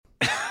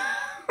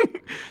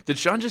Did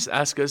Sean just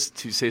ask us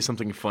to say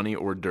something funny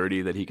or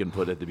dirty that he can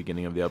put at the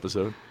beginning of the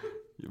episode?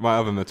 My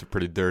oven mitts are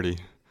pretty dirty.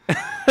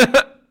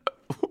 I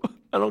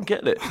don't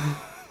get it.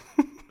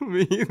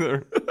 Me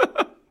either.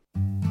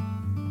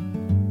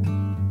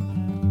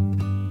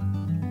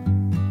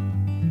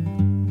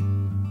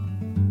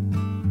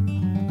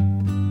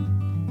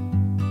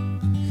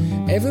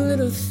 Every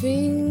little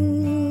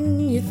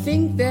thing you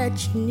think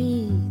that you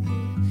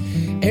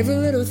need, every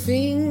little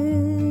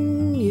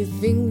thing you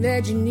think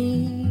that you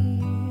need,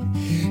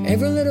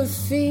 every little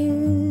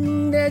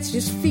thing that's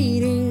just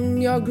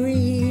feeding your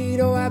greed.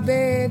 Oh, I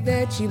bet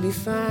that you'd be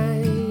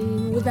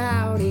fine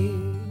without it.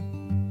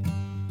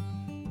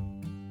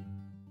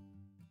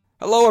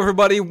 Hello,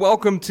 everybody.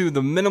 Welcome to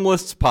the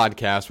Minimalists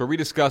Podcast, where we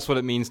discuss what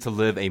it means to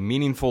live a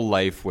meaningful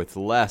life with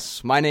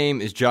less. My name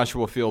is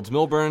Joshua Fields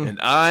Milburn.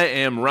 And I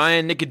am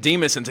Ryan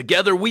Nicodemus, and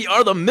together we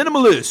are the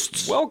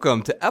Minimalists.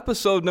 Welcome to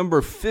episode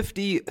number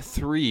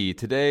 53.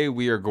 Today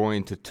we are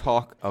going to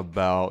talk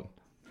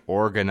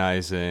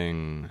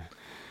organizing.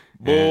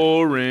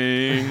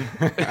 Boring.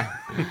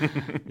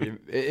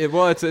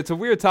 It's a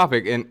weird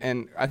topic,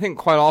 and I think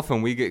quite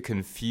often we get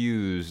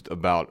confused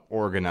about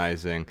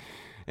organizing.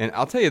 And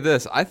I'll tell you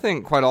this, I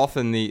think quite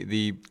often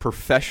the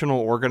professional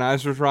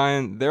organizers,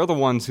 Ryan, they're the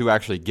ones who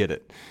actually get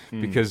it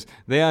because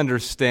they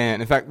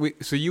understand. In fact,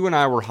 so you and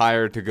I were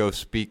hired to go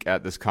speak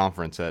at this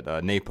conference at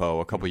NAPO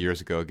a couple years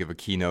ago, give a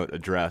keynote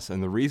address.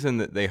 And the reason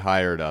that they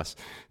hired us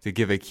to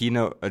give a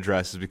keynote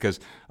address is because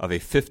of a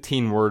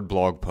 15-word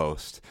blog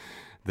post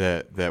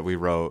that we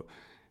wrote.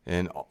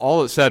 And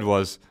all it said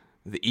was,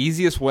 the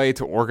easiest way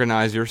to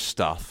organize your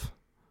stuff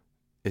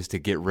is to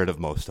get rid of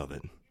most of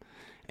it.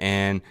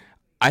 And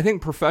I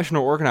think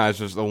professional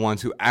organizers are the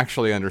ones who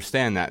actually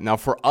understand that. Now,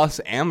 for us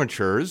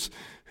amateurs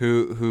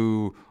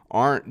who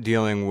aren't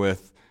dealing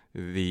with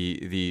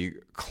the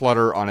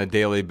clutter on a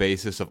daily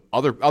basis of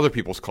other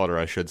people's clutter,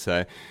 I should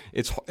say,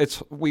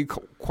 we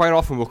quite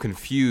often will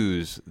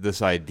confuse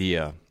this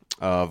idea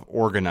of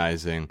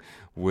organizing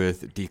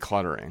with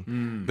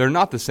decluttering. They're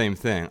not the same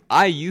thing.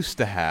 I used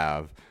to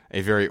have a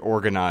very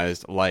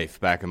organized life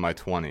back in my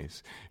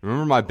 20s.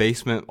 Remember my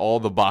basement, all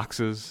the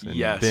boxes and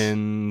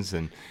bins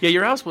and Yeah,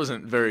 your house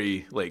wasn't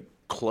very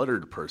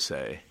cluttered per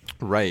se.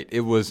 Right. It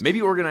was Maybe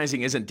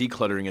organizing isn't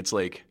decluttering, it's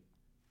like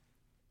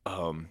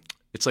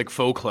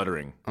faux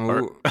cluttering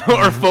or faux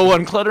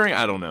uncluttering.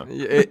 I don't know.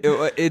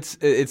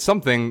 It's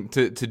something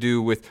to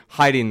do with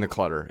hiding the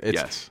clutter.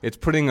 It's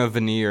putting a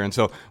veneer. And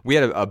so we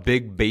had a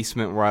big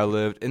basement where I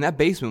lived, and that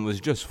basement was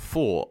just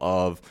full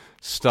of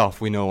stuff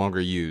we no longer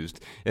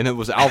used, and it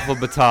was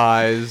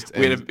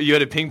alphabetized. You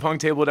had a ping pong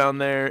table down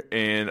there,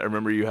 and I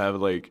remember you have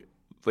like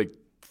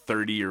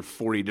 30 or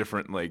 40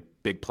 different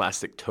big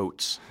plastic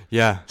totes.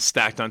 Yeah,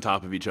 stacked on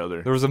top of each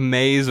other. There was a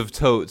maze of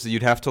totes that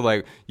you'd have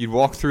to you'd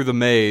walk through the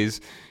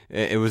maze.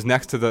 It was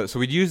next to so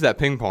we'd use that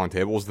ping pong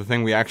table was the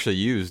thing we actually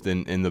used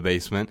in the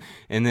basement,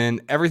 and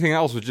then everything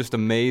else was just a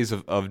maze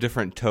of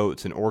different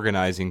totes and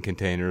organizing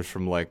containers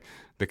from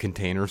the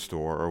Container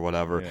Store or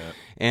whatever. Yeah.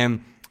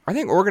 And I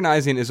think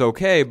organizing is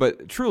okay,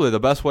 but truly the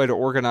best way to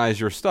organize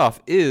your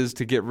stuff is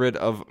to get rid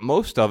of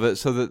most of it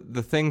so that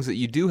the things that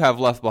you do have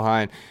left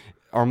behind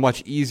are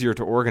much easier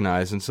to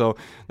organize. And so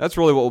that's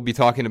really what we'll be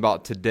talking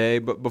about today.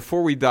 But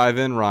before we dive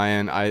in,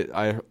 Ryan,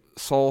 I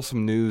saw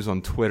some news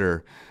on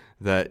Twitter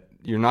that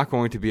you're not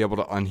going to be able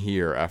to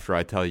unhear after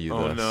I tell you this.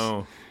 Oh,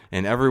 no.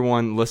 And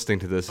everyone listening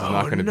to this is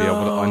not going to be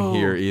able to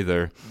unhear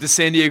either. The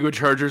San Diego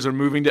Chargers are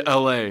moving to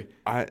L.A.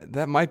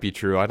 That might be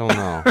true. I don't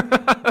know.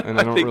 And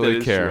I don't think really that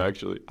is care. True,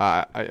 actually.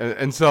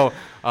 And so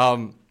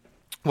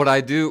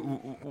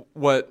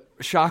what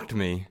shocked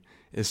me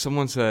is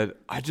someone said,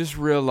 I just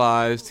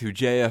realized who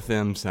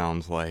JFM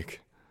sounds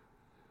like.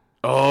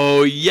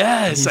 Oh,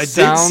 yes. I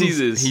did see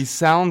this. He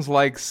sounds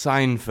like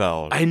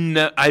Seinfeld.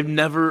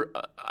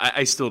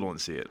 I still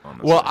don't see it,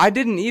 honestly. Well, I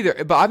didn't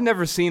either, but I've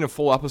never seen a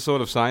full episode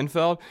of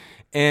Seinfeld.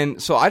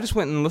 And so I just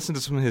went and listened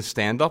to some of his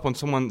stand-up when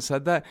someone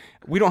said that.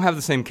 We don't have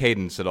the same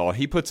cadence at all.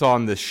 He puts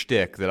on this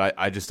shtick that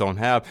I just don't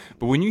have.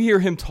 But when you hear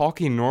him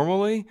talking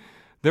normally,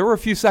 there were a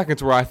few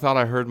seconds where I thought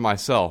I heard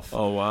myself.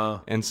 Oh,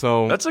 wow. And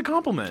so that's a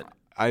compliment.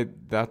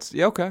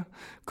 Okay,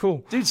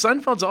 cool. Dude,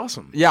 Seinfeld's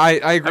awesome. Yeah, I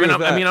agree with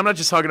that. I mean, I'm not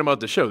just talking about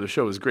the show. The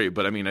show is great,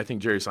 but I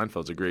think Jerry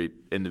Seinfeld's a great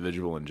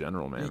individual in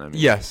general, man.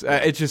 Yes,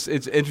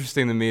 it's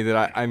interesting to me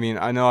that I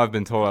know I've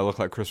been told I look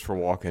like Christopher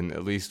Walken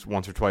at least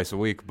once or twice a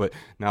week, but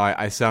now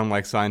I sound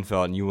like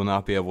Seinfeld, and you will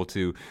not be able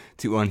to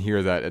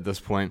unhear that at this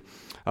point.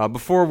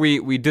 Before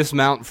we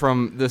dismount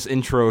from this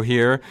intro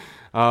here,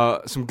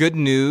 some good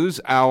news.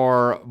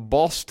 Our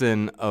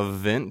Boston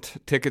event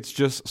tickets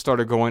just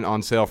started going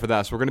on sale for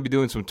that. So we're going to be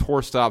doing some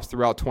tour stops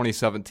throughout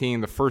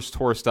 2017. The first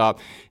tour stop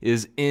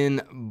is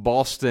in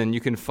Boston. You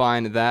can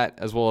find that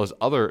as well as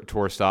other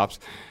tour stops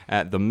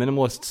at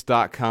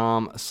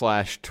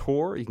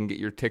theminimalists.com/tour. You can get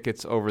your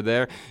tickets over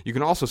there. You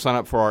can also sign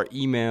up for our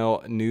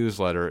email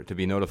newsletter to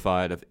be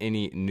notified of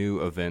any new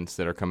events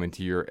that are coming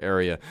to your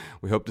area.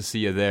 We hope to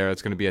see you there.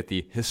 It's going to be at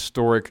the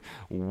historic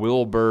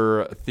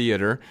Wilbur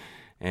Theater.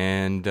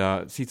 and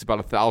it seats about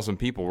 1,000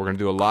 people. We're going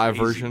to do a live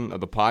version of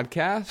the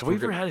podcast. Have we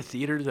ever had a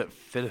theater that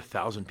fit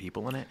 1,000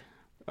 people in it?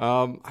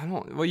 I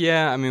don't. Well,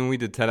 yeah. I mean, we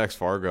did TEDx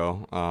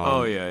Fargo.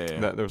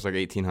 Yeah. There was like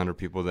 1,800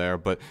 people there,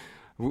 but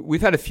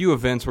we've had a few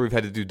events where we've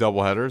had to do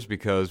double headers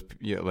because,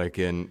 like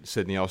in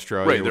Sydney,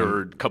 Australia, right? There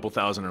were a couple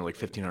thousand or like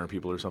 1,500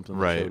 people or something.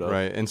 Right.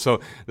 And so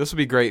this will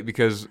be great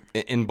because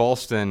in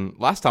Ballston,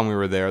 last time we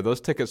were there, those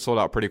tickets sold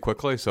out pretty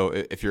quickly. So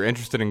if you're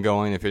interested in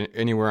going, if you're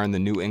anywhere in the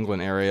New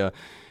England area,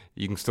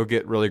 you can still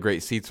get really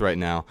great seats right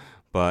now.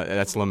 But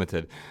that's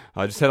limited.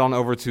 Just head on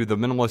over to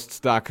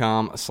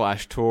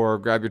theminimalists.com/tour,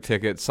 grab your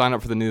ticket, sign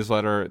up for the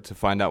newsletter to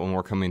find out when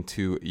we're coming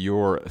to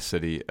your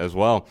city as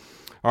well.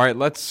 All right,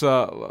 let's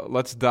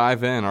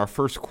dive in. Our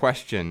first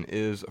question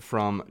is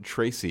from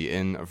Tracy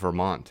in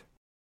Vermont.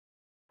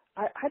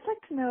 I'd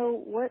like to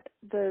know, what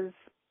does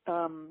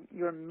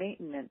your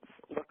maintenance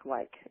look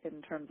like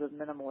in terms of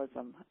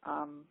minimalism?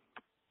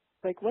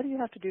 Like, what do you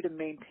have to do to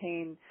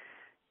maintain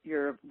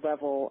your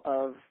level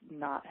of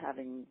not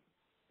having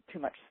too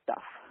much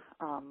stuff?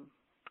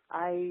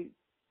 I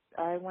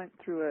went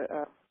through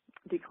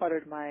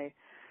decluttered my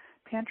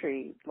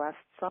pantry last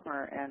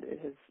summer, and it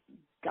has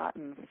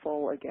gotten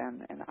full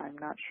again, and I'm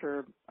not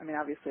sure. I mean,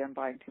 obviously I'm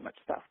buying too much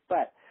stuff,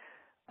 but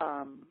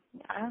I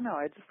don't know.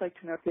 I'd just like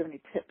to know if you have any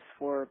tips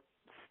for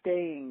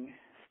staying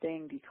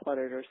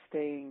decluttered or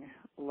staying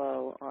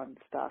low on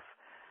stuff.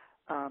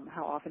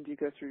 How often do you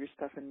go through your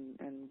stuff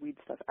and weed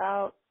stuff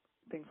out?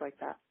 Things like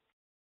that.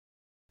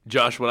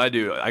 Josh, what I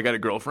do, I got a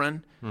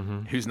girlfriend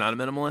who's not a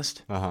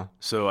minimalist, Uh-huh.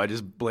 so I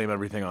just blame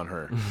everything on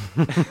her.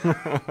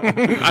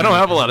 I don't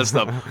have a lot of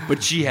stuff,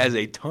 but she has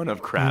a ton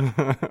of crap.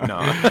 No,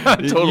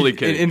 I'm totally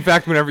kidding. In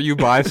fact, whenever you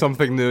buy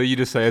something new, you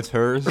just say it's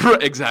hers.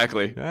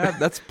 Exactly.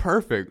 That's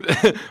perfect.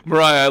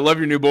 Mariah, I love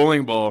your new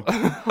bowling ball.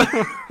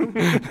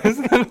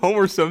 Isn't that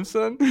Homer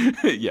Simpson?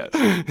 Yes.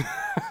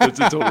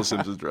 It's a total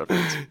Simpsons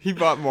reference. He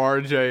bought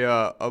Marge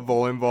a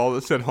bowling ball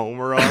that said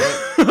Homer on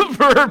it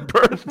for her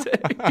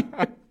birthday.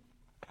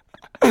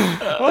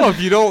 Oh,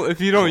 if you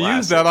don't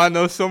use that, I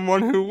know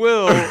someone who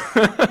will.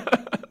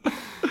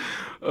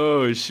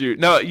 Oh shoot!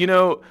 No,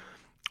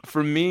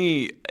 for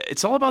me,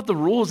 it's all about the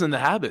rules and the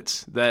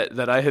habits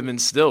that I have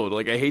instilled.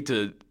 Like, I hate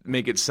to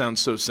make it sound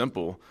so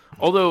simple,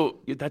 although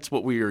that's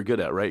what we are good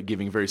at, right?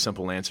 Giving very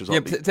simple answers. Yeah,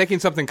 taking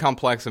something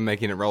complex and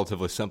making it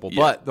relatively simple.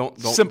 Yeah. But don't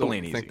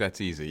ain't easy. think that's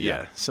easy.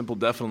 Yeah, simple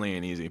definitely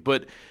ain't easy.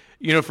 But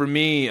for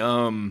me,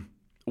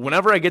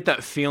 whenever I get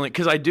that feeling,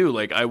 because I do,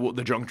 like,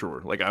 the junk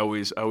drawer. Like, I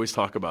always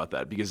talk about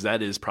that because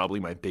that is probably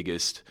my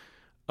biggest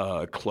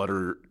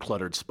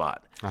cluttered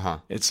spot. Uh-huh.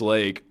 It's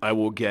like I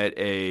will get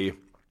I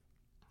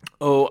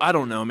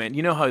don't know, man.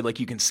 You know how, like,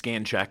 you can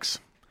scan checks?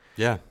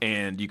 Yeah.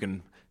 And you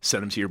can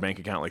send them to your bank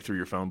account, like, through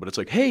your phone, but it's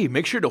like, hey,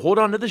 make sure to hold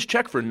on to this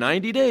check for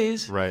 90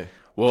 days. Right.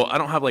 Well, I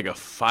don't have, like, a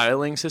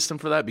filing system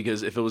for that,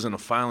 because if it was in a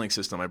filing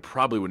system, I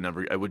probably would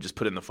never. I would just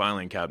put it in the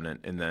filing cabinet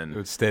and then it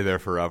would stay there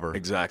forever.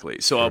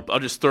 Exactly. So I'll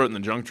just throw it in the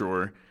junk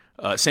drawer.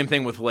 Same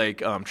thing with,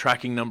 like,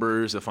 tracking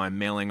numbers. If I'm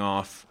mailing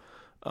off,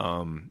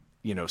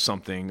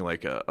 something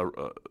like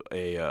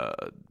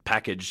a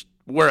package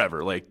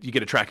wherever, like, you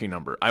get a tracking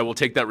number, I will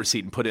take that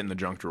receipt and put it in the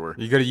junk drawer.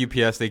 You go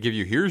to UPS, they give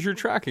you, here's your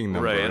tracking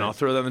number, right? And I'll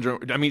throw that in the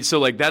junk. I mean, so,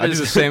 like, that I is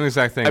do the same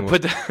exact thing. I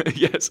put that,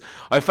 yes,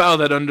 I file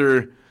that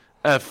under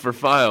F for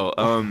file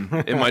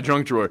in my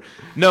junk drawer.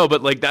 No,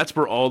 but, like, that's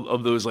where all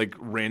of those, like,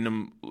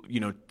 random,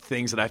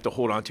 things that I have to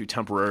hold on to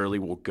temporarily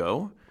will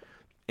go.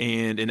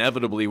 And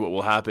inevitably what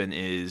will happen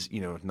is,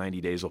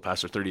 90 days will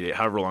pass, or 30 days,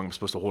 however long I'm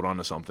supposed to hold on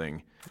to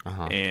something,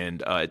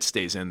 and it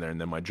stays in there,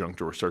 and then my junk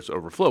drawer starts to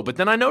overflow. But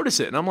then I notice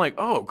it, and I'm like,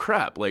 oh,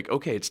 crap. Like,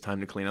 okay, it's time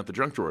to clean out the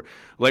junk drawer.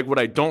 Like, what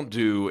I don't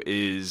do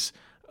is,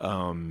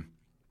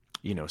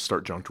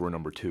 start junk drawer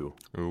number 2.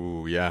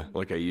 Ooh, yeah.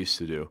 Like I used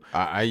to do.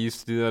 I used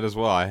to do that as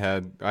well. I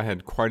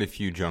had quite a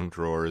few junk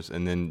drawers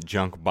and then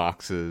junk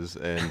boxes,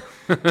 and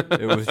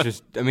it was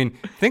just, I mean,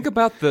 think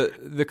about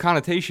the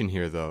connotation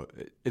here, though.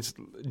 It's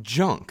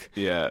junk.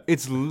 Yeah.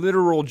 It's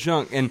literal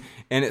junk. And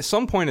at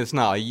some point it's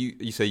not.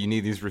 You say you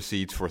need these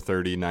receipts for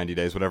 30, 90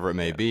 days, whatever it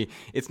may be.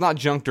 It's not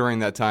junk during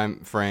that time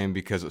frame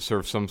because it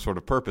serves some sort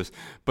of purpose.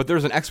 But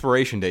there's an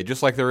expiration date,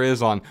 just like there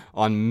is on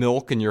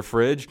milk in your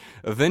fridge.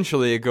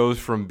 Eventually it goes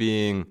from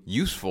being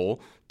useful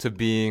to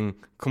being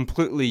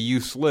completely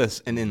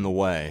useless and in the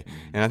way.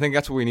 And I think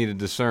that's what we need to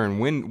discern.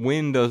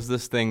 When does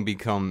this thing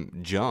become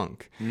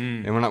junk?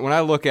 And when I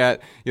look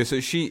at,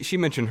 so she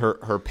mentioned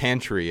her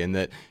pantry, and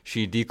that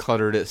she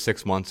decluttered it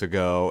 6 months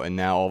ago, and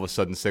now all of a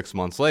sudden 6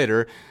 months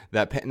later,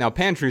 now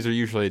pantries are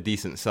usually a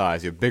decent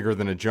size, bigger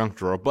than a junk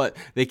drawer, but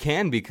they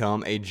can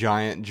become a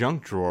giant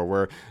junk drawer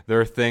where there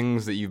are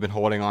things that you've been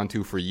holding on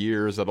to for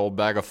years, that old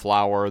bag of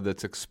flour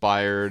that's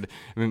expired.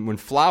 I mean, when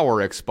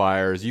flour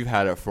expires, you've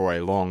had it for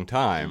a long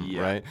time. time,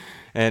 right?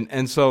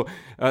 And so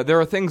there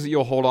are things that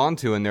you'll hold on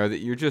to in there that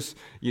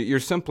you're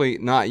simply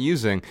not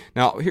using.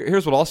 Now,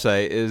 here's what I'll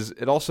say is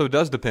it also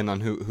does depend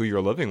on who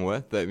you're living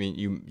with. I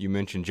mean, you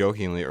mentioned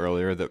jokingly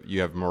earlier that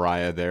you have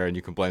Mariah there and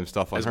you can blame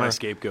stuff on as her. my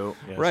scapegoat.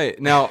 Yes.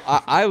 Right. Now,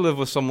 I live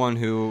with someone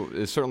who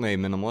is certainly a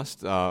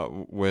minimalist,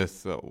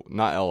 with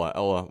not Ella.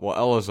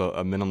 Ella's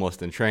a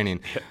minimalist in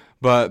training.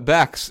 But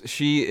Bex,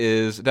 she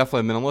is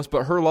definitely a minimalist,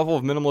 but her level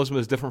of minimalism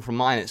is different from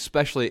mine,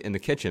 especially in the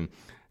kitchen.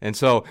 And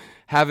so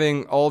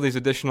having all these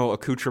additional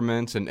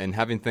accoutrements and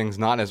having things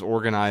not as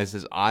organized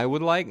as I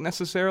would like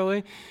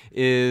necessarily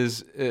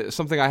is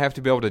something I have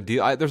to be able to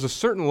deal. There's a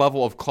certain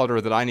level of clutter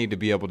that I need to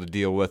be able to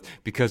deal with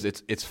because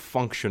it's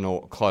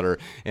functional clutter,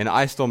 and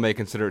I still may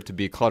consider it to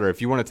be clutter.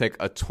 If you want to take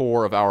a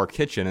tour of our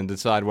kitchen and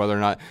decide whether or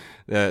not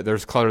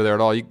there's clutter there at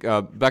all,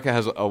 Becca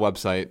has a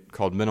website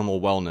called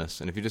Minimal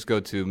Wellness, and if you just go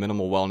to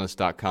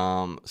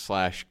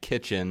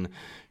minimalwellness.com/kitchen,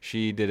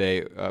 she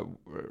did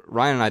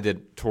Ryan and I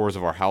did tours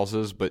of our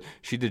houses, but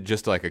she did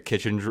just like a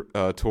kitchen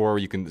tour where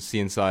you can see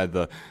inside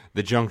the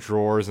junk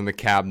drawers and the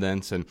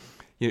cabinets, and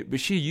but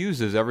she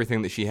uses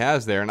everything that she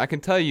has there. And I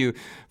can tell you,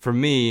 for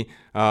me,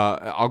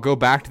 I'll go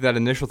back to that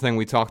initial thing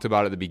we talked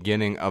about at the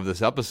beginning of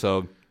this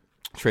episode,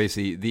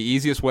 Tracy. The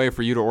easiest way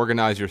for you to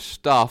organize your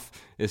stuff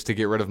is to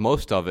get rid of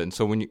most of it. And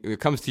so when it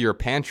comes to your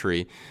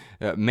pantry,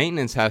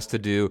 maintenance has to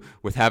do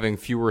with having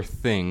fewer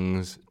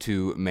things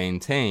to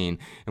maintain.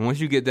 And once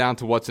you get down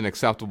to what's an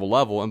acceptable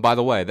level, and by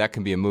the way, that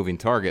can be a moving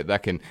target,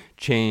 that can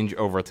change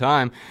over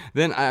time,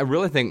 then I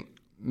really think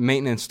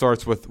maintenance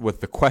starts with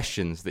the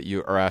questions that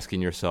you are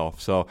asking yourself.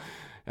 So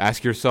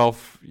ask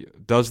yourself,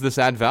 does this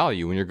add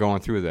value when you're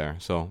going through there?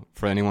 So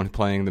for anyone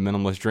playing the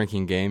minimalist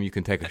drinking game, you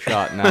can take a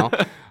shot now.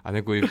 I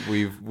think we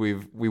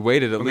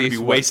waited at least be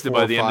wasted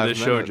by the end of this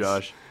show,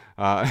 Josh.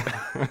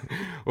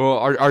 Well,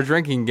 our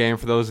drinking game,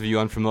 for those of you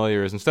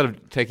unfamiliar, is instead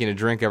of taking a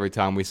drink every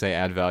time we say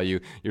add value,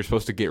 you're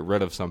supposed to get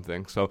rid of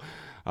something. So,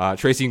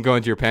 Tracy, you can go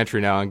into your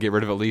pantry now and get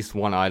rid of at least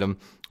one item,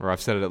 or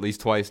I've said it at least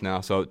twice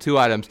now, so 2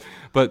 items.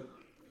 But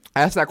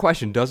ask that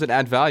question, does it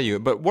add value?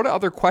 But what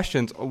other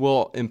questions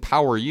will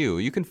empower you?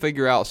 You can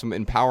figure out some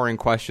empowering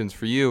questions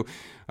for you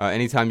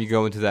anytime you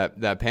go into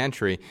that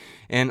pantry.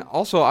 And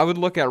also, I would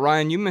look at,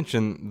 Ryan, you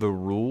mentioned the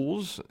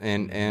rules,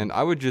 and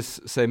I would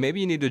just say maybe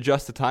you need to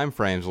adjust the time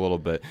frames a little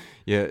bit.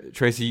 Yeah,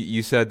 Tracy,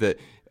 you said that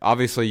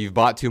obviously you've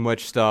bought too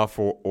much stuff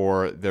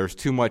or there's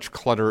too much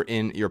clutter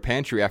in your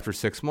pantry after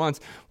 6 months.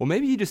 Well,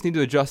 maybe you just need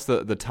to adjust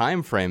the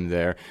time frame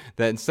there,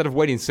 that instead of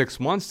waiting 6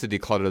 months to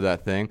declutter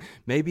that thing,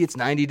 maybe it's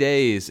 90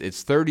 days,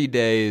 it's 30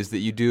 days that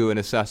you do an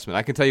assessment.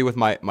 I can tell you with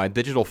my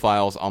digital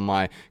files on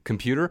my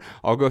computer,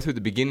 I'll go through the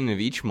beginning of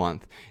each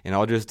month and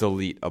I'll just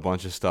delete a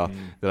bunch of stuff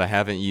that I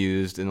haven't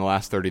used in the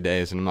last 30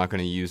 days and I'm not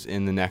going to use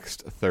in the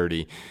next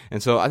 30.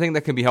 And so I think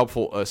that can be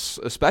helpful,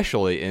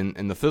 especially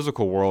in the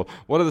physical world.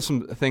 What are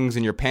some things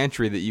in your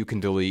pantry that you can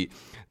delete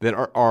that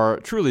are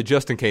truly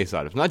just in case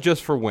items, not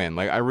just for when?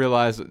 Like, I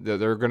realize that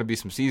there are going to be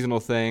some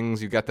seasonal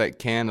things. You got that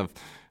can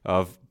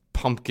of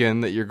pumpkin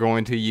that you're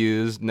going to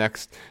use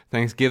next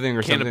Thanksgiving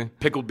or something. Of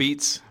pickled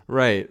beets.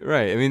 Right.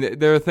 I mean,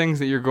 there are things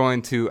that you're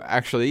going to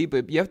actually eat,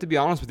 but you have to be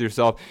honest with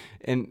yourself.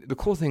 And the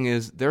cool thing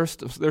is there's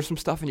some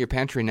stuff in your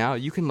pantry now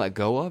you can let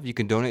go of. You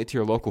can donate to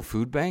your local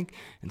food bank,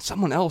 and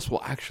someone else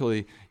will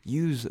actually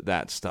use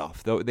that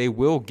stuff. They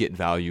will get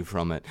value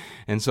from it.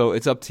 And so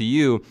it's up to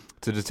you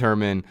to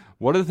determine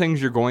what are the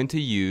things you're going to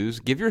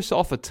use, give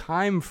yourself a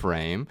time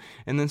frame,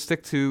 and then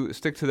stick to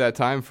that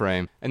time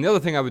frame. And the other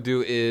thing I would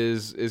do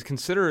is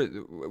consider,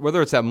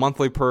 whether it's that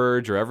monthly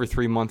purge or every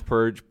 3-month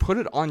purge, put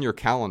it on your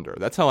calendar.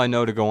 That's how I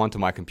know to go onto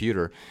my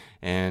computer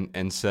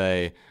and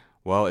say,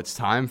 well, it's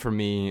time for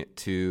me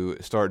to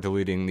start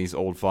deleting these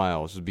old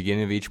files. At the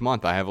beginning of each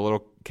month, I have a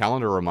little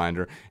calendar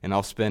reminder, and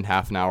I'll spend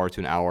half an hour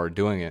to an hour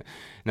doing it.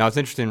 Now, it's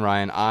interesting,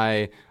 Ryan.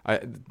 I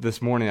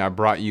this morning I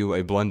brought you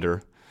a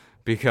blender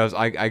because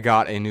I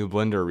got a new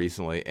blender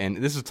recently, and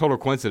this is a total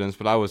coincidence,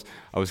 but I was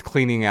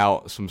cleaning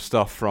out some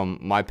stuff from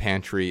my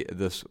pantry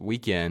this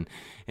weekend,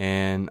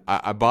 and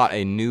I bought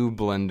a new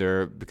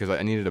blender because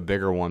I needed a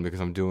bigger one because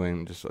I'm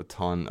doing just a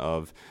ton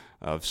of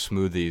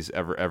smoothies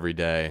every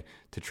day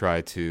to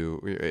try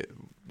to.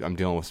 I'm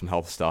dealing with some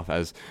health stuff,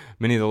 as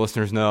many of the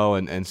listeners know,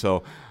 and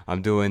so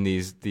I'm doing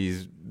these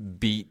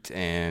beet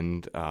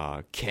and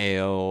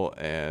kale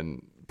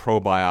and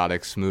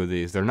probiotic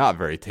smoothies. They're not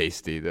very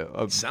tasty.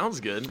 Sounds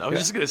good. I was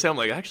just going to say, I'm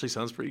like, actually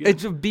sounds pretty good.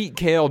 It's a beet,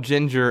 kale,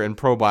 ginger, and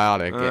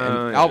probiotic.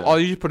 And I'll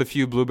usually put a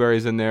few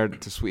blueberries in there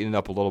to sweeten it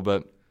up a little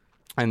bit.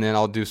 And then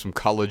I'll do some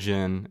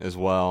collagen as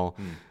well.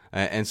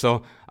 And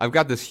so I've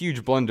got this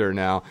huge blender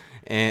now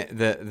and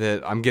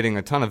that I'm getting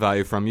a ton of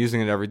value from,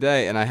 using it every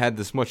day. And I had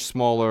this much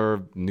smaller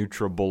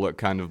NutriBullet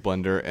kind of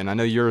blender. And I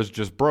know yours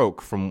just broke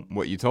from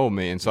what you told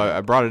me. And so I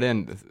brought it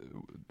in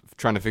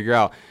trying to figure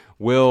out,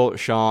 will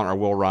Sean or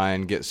will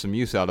Ryan get some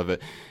use out of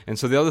it? And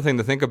so the other thing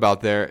to think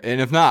about there,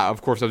 and if not,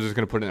 of course, I'm just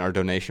going to put it in our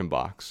donation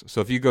box. So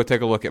if you go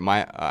take a look at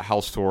my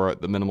house tour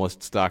at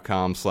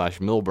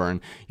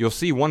theminimalists.com/Milburn, you'll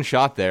see one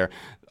shot there.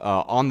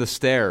 On the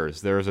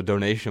stairs, there is a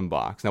donation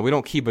box. Now, we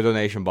don't keep a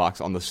donation box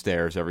on the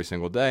stairs every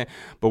single day,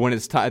 but when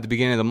it's at the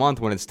beginning of the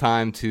month, when it's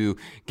time to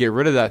get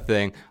rid of that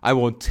thing, I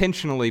will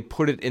intentionally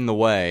put it in the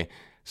way.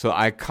 So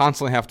I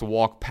constantly have to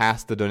walk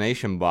past the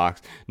donation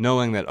box,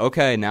 knowing that,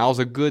 okay, now's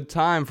a good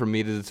time for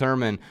me to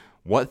determine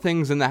what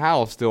things in the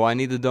house do I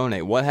need to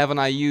donate? What haven't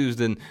I used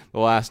in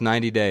the last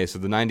 90 days? So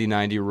the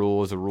 90-90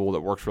 rule is a rule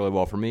that works really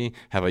well for me.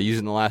 Have I used it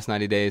in the last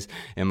 90 days?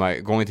 Am I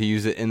going to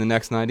use it in the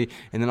next 90?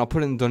 And then I'll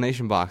put it in the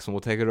donation box, and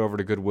we'll take it over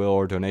to Goodwill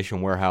or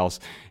Donation Warehouse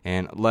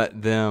and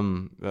let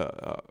them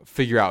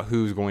figure out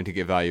who's going to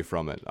get value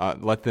from it.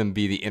 Let them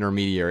be the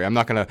intermediary. I'm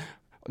not going to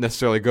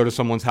necessarily go to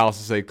someone's house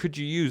and say, could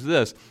you use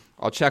this?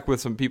 I'll check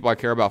with some people I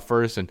care about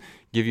first and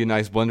give you a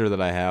nice blender that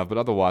I have, but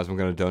otherwise I'm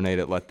going to donate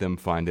it, let them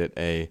find it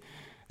a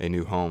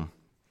new home.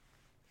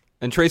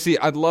 And Tracy,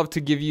 I'd love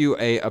to give you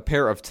a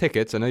pair of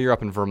tickets. I know you're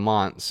up in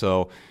Vermont,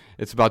 so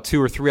it's about 2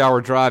 or 3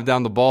 hour drive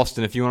down to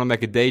Boston. If you want to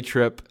make a day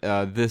trip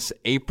this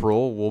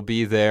April, we'll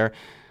be there.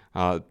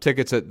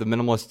 Tickets at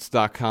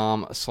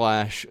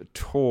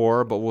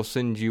theminimalists.com/tour, but we'll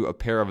send you a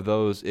pair of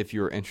those if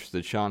you're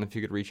interested. Sean, if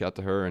you could reach out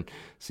to her and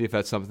see if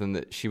that's something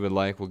that she would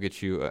like, we'll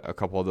get you a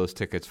couple of those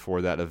tickets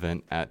for that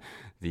event at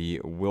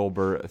the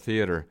Wilbur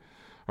Theater.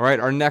 All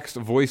right, our next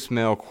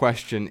voicemail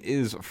question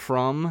is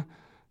from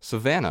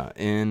Savannah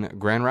in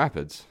Grand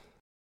Rapids.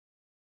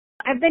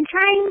 I've been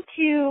trying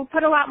to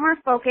put a lot more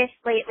focus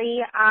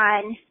lately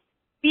on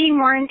being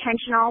more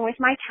intentional with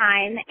my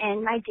time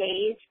and my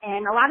days,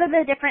 and a lot of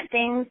the different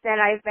things that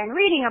I've been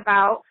reading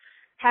about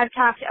have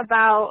talked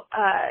about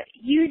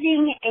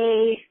using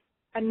a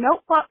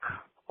notebook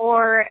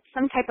or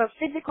some type of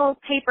physical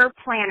paper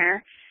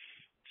planner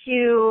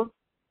to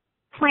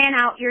plan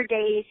out your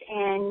days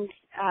and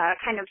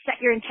kind of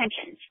set your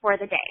intentions for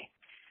the day.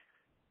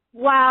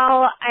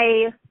 While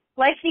I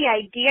like the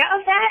idea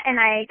of that and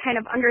I kind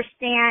of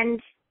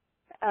understand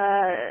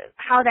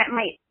how that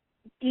might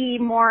be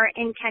more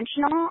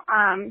intentional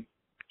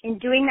in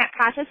doing that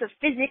process of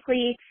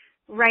physically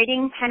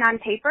writing pen on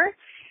paper,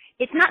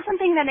 it's not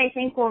something that I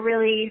think will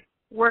really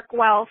work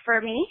well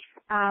for me.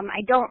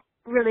 I don't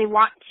really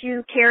want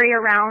to carry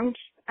around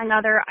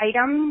another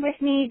item with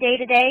me day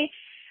to day.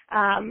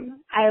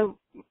 I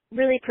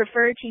really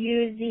prefer to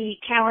use the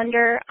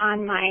calendar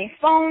on my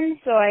phone,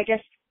 so I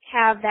just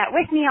have that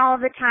with me all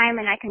of the time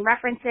and I can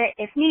reference it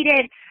if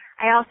needed.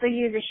 I also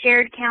use a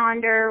shared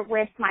calendar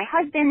with my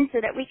husband so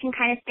that we can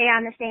kind of stay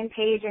on the same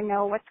page and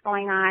know what's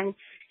going on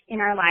in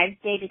our lives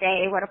day to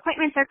day, what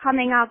appointments are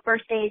coming up,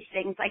 birthdays,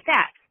 things like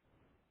that.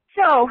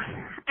 So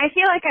I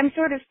feel like I'm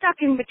sort of stuck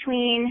in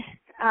between,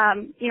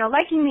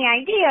 liking the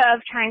idea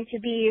of trying to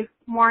be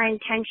more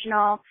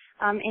intentional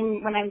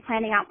when I'm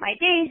planning out my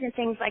days and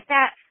things like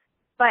that,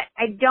 but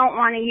I don't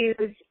want to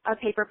use a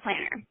paper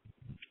planner.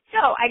 So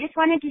I just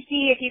wanted to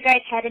see if you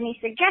guys had any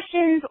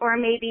suggestions or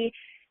maybe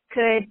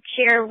could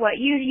share what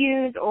you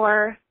use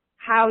or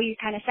how you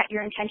kind of set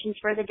your intentions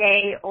for the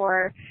day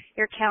or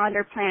your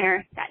calendar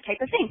planner, that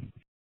type of thing.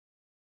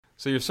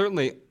 So you're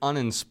certainly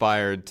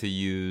uninspired to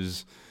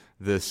use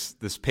this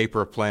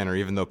paper planner,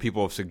 even though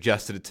people have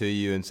suggested it to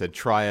you and said,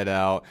 try it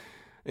out.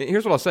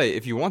 Here's what I'll say.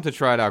 If you want to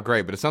try it out,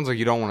 great, but it sounds like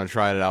you don't want to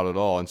try it out at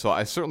all. And so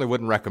I certainly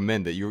wouldn't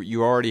recommend it.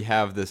 You already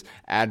have this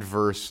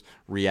adverse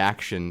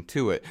reaction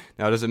to it.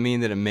 Now, does it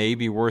mean that it may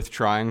be worth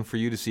trying for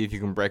you to see if you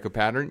can break a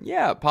pattern?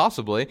 Yeah,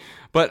 possibly.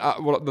 But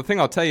the thing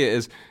I'll tell you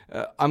is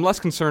I'm less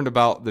concerned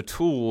about the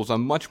tools.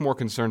 I'm much more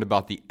concerned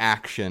about the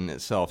action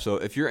itself. So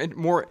if you're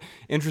more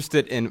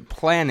interested in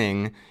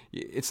planning,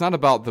 it's not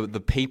about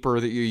the paper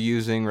that you're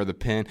using or the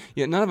pen.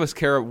 None of us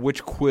care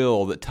which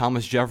quill that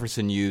Thomas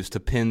Jefferson used to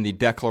pen the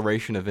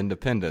Declaration of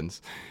Independence,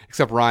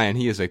 except Ryan.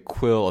 He is a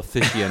quill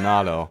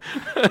aficionado.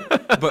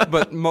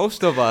 but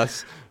most of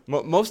us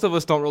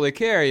don't really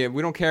care.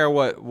 We don't care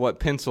what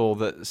pencil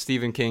that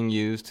Stephen King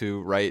used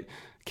to write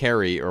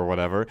Carrie or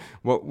whatever.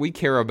 What we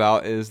care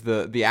about is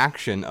the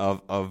action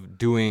of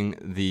doing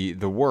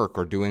the work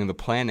or doing the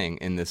planning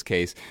in this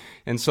case.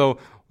 And so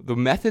the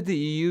method that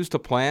you use to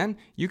plan,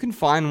 you can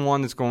find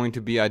one that's going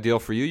to be ideal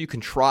for you. You can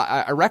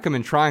try. I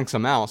recommend trying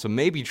some out. So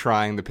maybe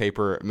trying the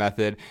paper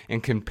method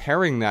and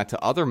comparing that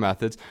to other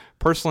methods.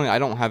 Personally, I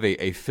don't have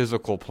a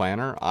physical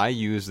planner. I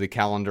use the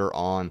calendar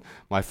on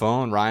my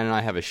phone. Ryan and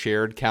I have a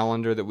shared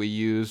calendar that we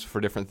use for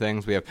different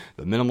things. We have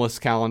the Minimalist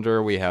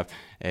calendar. We have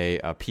a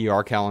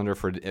PR calendar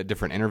for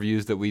different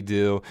interviews that we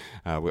do.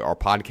 Our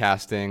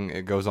podcasting,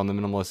 it goes on the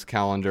Minimalist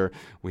calendar.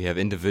 We have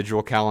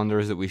individual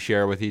calendars that we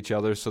share with each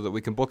other so that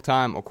we can book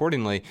time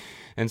accordingly.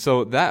 And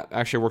so that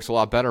actually works a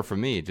lot better for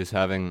me, just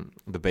having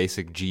the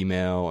basic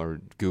Gmail or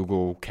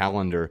Google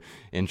Calendar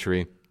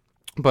entry.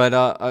 But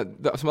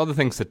some other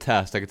things to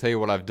test. I can tell you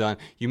what I've done.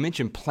 You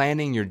mentioned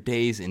planning your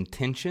day's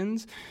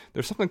intentions.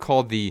 There's something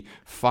called the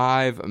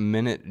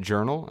 5-minute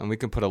journal, and we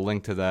can put a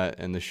link to that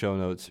in the show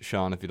notes,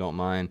 Sean, if you don't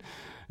mind.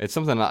 It's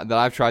something that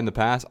I've tried in the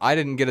past. I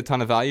didn't get a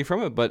ton of value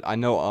from it, but I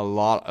know a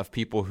lot of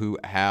people who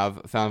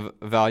have found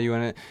value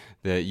in it.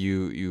 That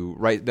you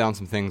write down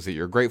some things that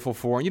you're grateful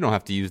for, and you don't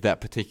have to use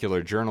that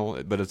particular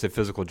journal, but it's a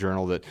physical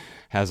journal that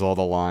has all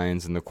the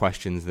lines and the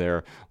questions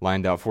there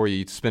lined out for you.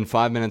 You spend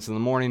 5 minutes in the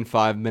morning,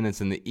 5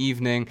 minutes in the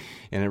evening,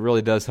 and it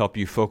really does help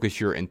you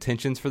focus your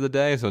intentions for the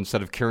day. So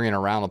instead of carrying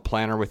around a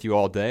planner with you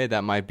all day,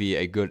 that might be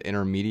a good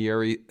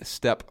intermediary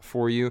step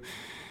for you.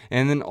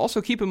 And then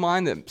also keep in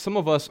mind that some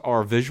of us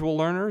are visual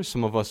learners,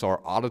 some of us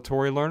are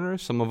auditory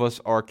learners, some of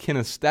us are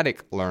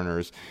kinesthetic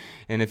learners.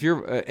 And if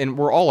you're, and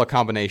we're all a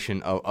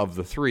combination of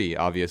the three,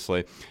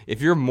 obviously.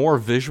 If you're more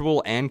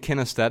visual and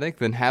kinesthetic,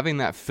 then having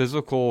that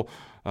physical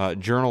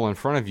journal in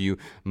front of you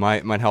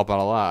might help out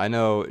a lot. I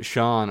know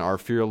Sean, our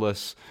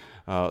fearless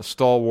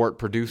stalwart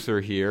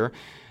producer here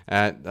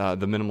at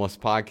the Minimalist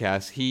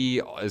Podcast,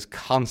 he is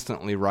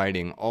constantly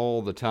writing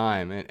all the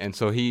time, and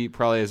so he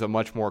probably is a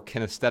much more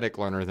kinesthetic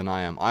learner than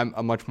I am. I'm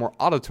a much more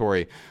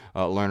auditory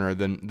learner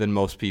than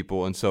most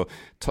people, and so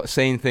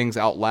saying things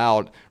out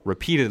loud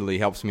repeatedly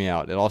helps me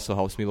out. It also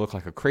helps me look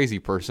like a crazy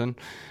person,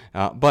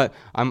 but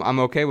I'm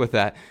okay with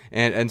that.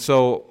 And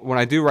so when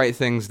I do write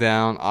things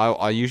down,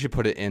 I usually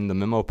put it in the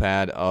memo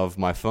pad of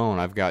my phone.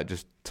 I've got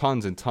just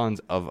tons and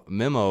tons of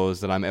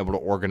memos that I'm able to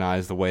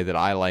organize the way that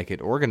I like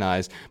it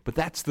organized, but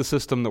that's the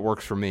system that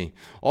works for me.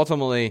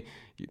 Ultimately,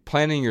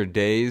 planning your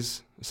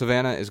days,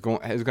 Savannah, is going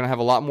to have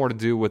a lot more to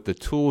do with the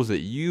tools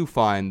that you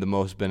find the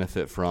most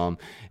benefit from,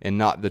 and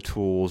not the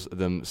tools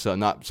themselves,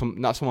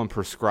 not someone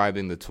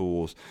prescribing the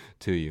tools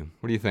to you.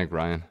 What do you think,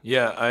 Ryan?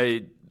 Yeah,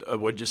 I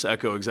would just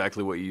echo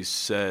exactly what you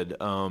said. The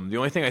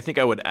only thing I think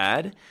I would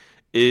add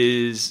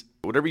is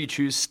whatever you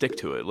choose, stick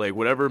to it. Like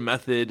whatever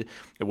method,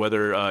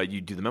 whether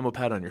you do the memo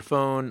pad on your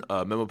phone,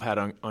 memo pad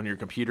on your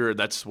computer.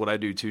 That's what I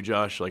do too,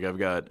 Josh. Like I've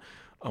got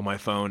on my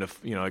phone,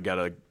 if I got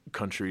a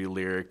country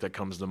lyric that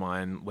comes to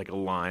mind, like a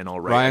line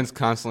already. Ryan's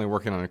constantly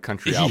working on a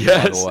country album,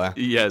 yes, by the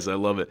way. Yes, I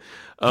love it.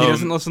 He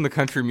doesn't listen to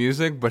country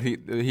music, but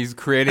he's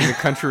creating a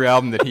country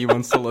album that he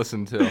wants to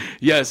listen to.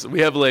 Yes, we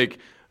have like.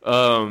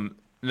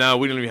 No,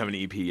 we don't even have an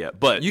EP yet.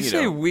 But you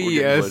say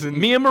we as in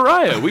me and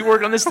Mariah. We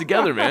work on this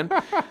together, man.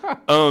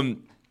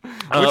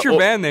 What's your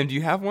band name? Do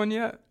you have one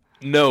yet?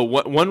 No,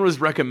 one was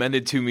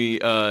recommended to me,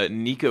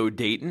 Nico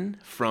Dayton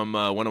from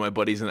one of my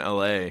buddies in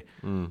LA,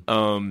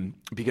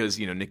 because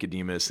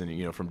Nicodemus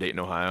and from Dayton,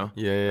 Ohio.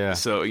 Yeah.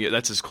 So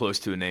that's as close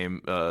to a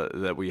name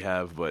that we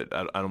have, but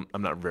I'm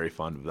not very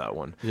fond of that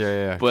one.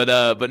 Yeah.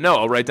 But no,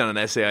 I'll write down an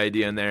essay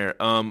idea in there.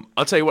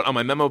 I'll tell you what, on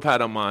my memo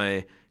pad on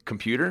my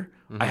computer,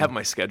 I have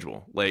my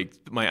schedule, like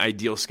my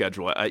ideal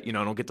schedule. I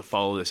don't get to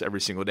follow this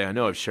every single day. I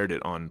know I've shared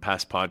it on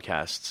past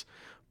podcasts,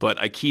 but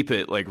I keep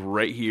it like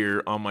right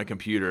here on my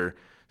computer.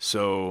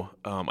 So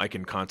I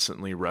can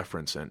constantly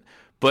reference it.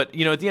 But,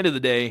 at the end of the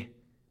day,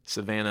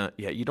 Savannah,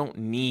 you don't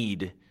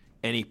need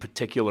any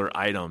particular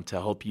item to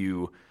help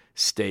you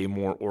stay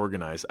more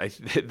organized.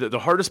 The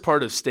hardest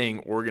part of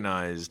staying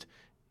organized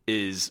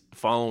is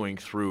following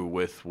through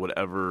with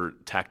whatever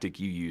tactic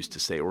you use to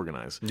stay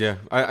organized. Yeah,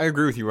 I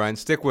agree with you, Ryan.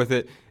 Stick with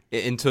it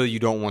until you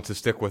don't want to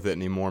stick with it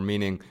anymore,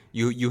 meaning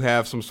you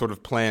have some sort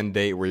of planned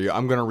date where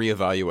I'm going to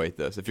reevaluate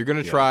this. If you're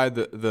going to try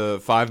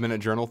the 5-minute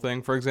journal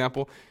thing, for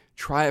example,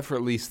 try it for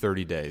at least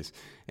 30 days.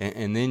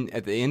 And then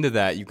at the end of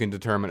that, you can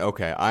determine,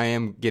 okay, I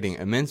am getting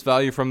immense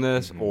value from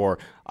this, or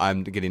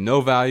I'm getting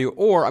no value,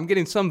 or I'm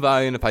getting some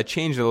value, and if I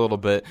change it a little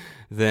bit,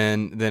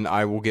 then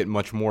I will get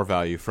much more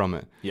value from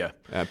it. Yeah.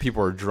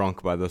 People are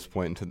drunk by this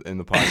point in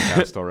the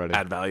podcast already.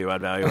 Add value.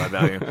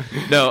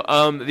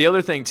 No, the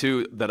other thing,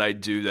 too, that I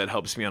do that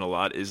helps me out a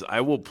lot is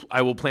I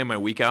will plan my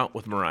week out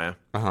with Mariah.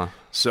 Uh-huh.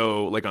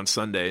 So, like on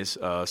Sundays,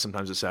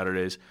 sometimes it's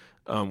Saturdays,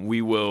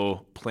 we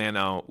will plan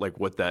out like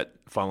what that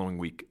following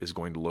week is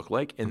going to look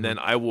like. And then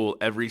I will,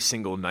 every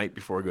single night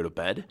before I go to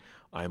bed,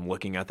 I'm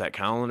looking at that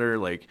calendar,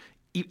 like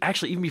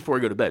actually even before I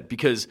go to bed,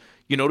 because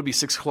it'll be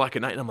 6 o'clock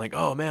at night and I'm like,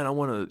 oh man, I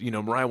want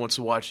to, Mariah wants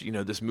to watch,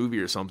 this movie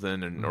or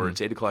something, and or it's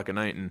 8 o'clock at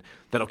night, and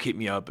that'll keep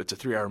me up. It's a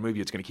 3-hour movie.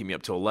 It's going to keep me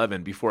up till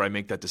 11 before I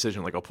make that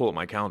decision. Like I'll pull up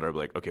my calendar. I'll be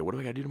like, okay, what do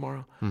I got to do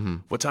tomorrow?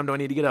 What time do I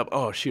need to get up?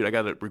 Oh shoot, I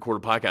got to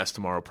record a podcast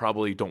tomorrow.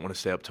 Probably don't want to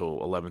stay up till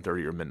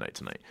 11:30 or midnight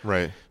tonight.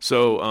 Right.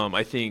 So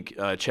I think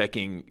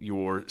checking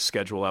your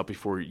schedule out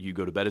before you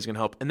go to bed is going to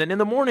help. And then in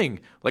the morning,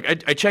 like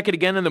I check it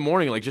again in the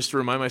morning, like just to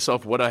remind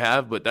myself what I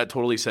have, but that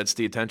totally sets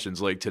the intentions.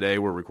 Like today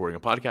we're recording a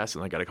podcast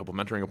and I got a couple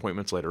mentoring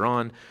appointments later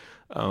on.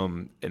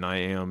 And I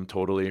am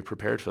totally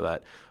prepared for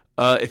that.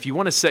 If you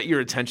want to set your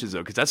intentions, though,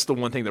 because that's the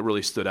one thing that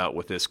really stood out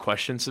with this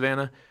question,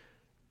 Savannah,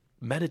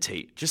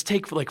 meditate. Just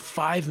take like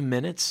 5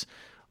 minutes,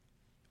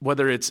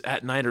 whether it's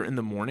at night or in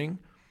the morning,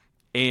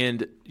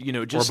 and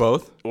just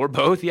or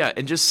both, yeah,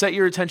 and just set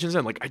your intentions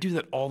in. Like I do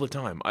that all the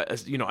time.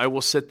 I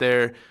will sit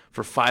there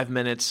for 5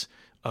 minutes.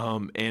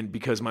 And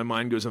because my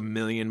mind goes a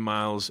million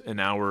miles an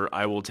hour,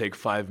 I will take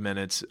 5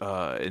 minutes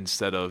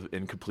instead of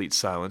in complete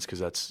silence, because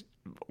that's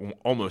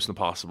almost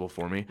impossible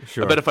for me.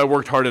 Sure. I bet if I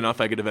worked hard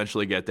enough, I could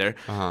eventually get there.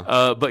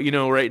 But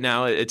right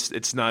now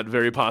it's not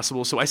very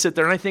possible. So I sit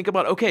there and I think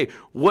about, okay,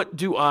 what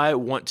do I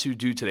want to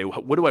do today?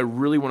 What do I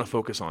really want to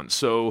focus on?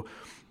 So,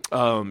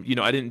 I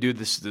didn't do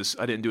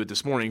I didn't do it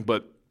this morning,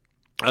 but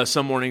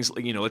some mornings,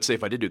 let's say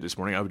if I did do it this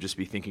morning, I would just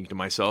be thinking to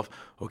myself,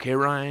 okay,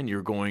 Ryan,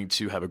 you're going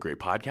to have a great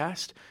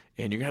podcast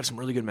and you're going to have some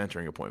really good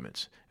mentoring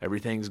appointments.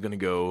 Everything's going to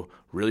go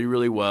really,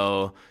 really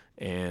well.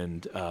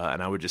 And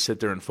I would just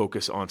sit there and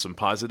focus on some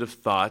positive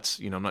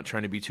thoughts. I'm not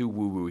trying to be too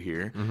woo-woo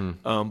here,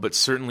 but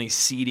certainly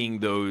seeding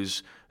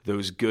those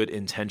good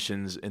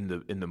intentions in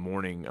the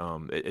morning,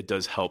 it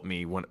does help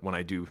me when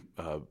I do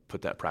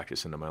put that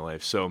practice into my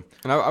life. So,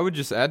 and I would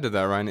just add to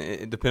that,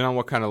 Ryan, depending on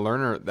what kind of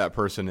learner that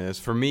person is,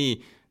 for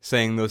me,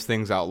 saying those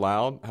things out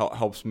loud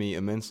helps me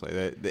immensely.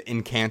 The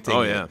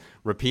incanting it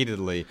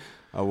repeatedly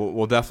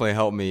will definitely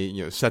help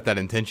me. Set that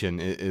intention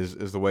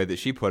is the way that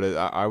she put it.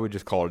 I would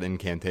just call it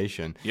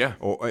incantation. Yeah.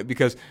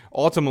 Because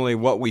ultimately,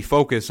 what we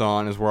focus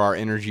on is where our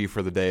energy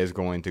for the day is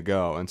going to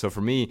go. And so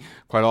for me,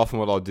 quite often,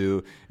 what I'll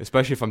do,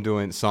 especially if I'm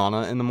doing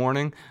sauna in the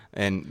morning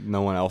and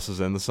no one else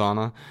is in the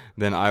sauna,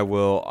 then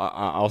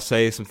I'll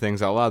say some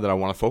things out loud that I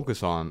want to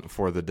focus on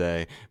for the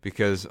day,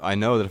 because I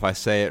know that if I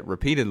say it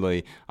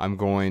repeatedly, I'm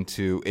going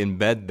to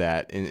embed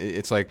that.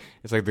 It's like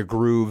the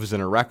grooves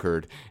in a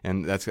record,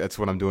 and that's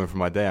what I'm doing for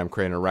my day. I'm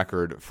creating a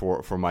record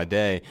for my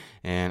day,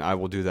 and I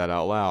will do that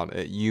out loud.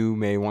 You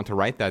may want to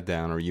write that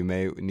down, or you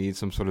may need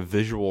some sort of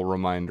visual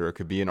reminder. It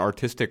could be an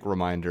artistic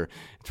reminder.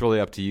 It's really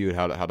up to you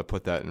how to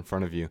put that in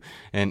front of you.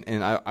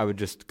 And I would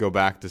just go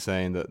back to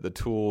saying that the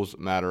tools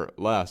matter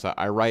less.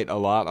 I write a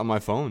lot on my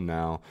phone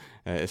now,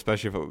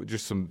 especially if it,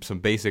 just some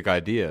basic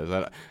ideas.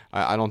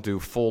 I don't do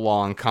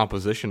full-on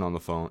composition on the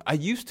phone. I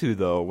used to,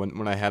 though,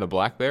 when I had a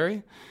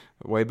BlackBerry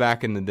way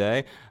back in the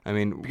day. I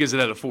mean, because it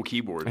had a full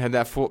keyboard. It had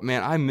that full.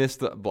 Man,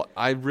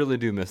 I really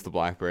do miss the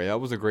BlackBerry.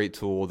 That was a great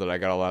tool that I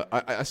got a lot.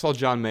 I saw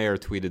John Mayer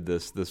tweeted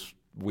this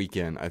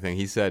weekend. I think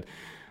he said,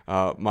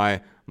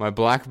 "My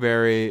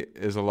BlackBerry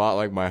is a lot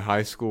like my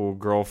high school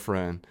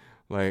girlfriend.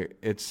 Like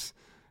it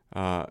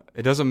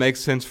doesn't make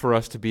sense for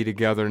us to be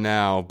together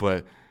now,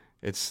 but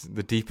it's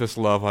the deepest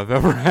love I've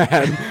ever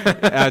had."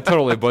 And I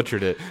totally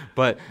butchered it,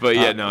 but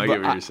yeah, no, I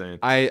get what you're saying.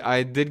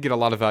 I did get a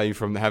lot of value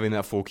from having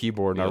that full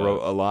keyboard, and I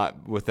wrote a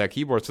lot with that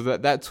keyboard, so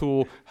that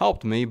tool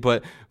helped me.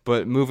 But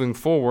moving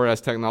forward, as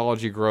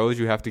technology grows,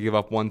 you have to give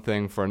up one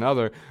thing for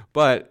another.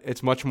 But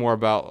it's much more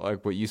about,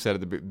 like what you said at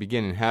the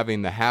beginning,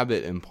 having the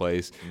habit in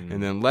place,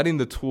 and then letting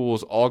the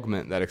tools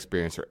augment that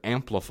experience or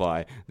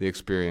amplify the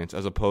experience,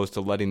 as opposed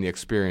to letting the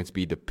experience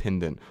be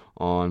dependent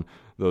on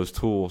those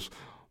tools.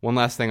 One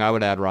last thing I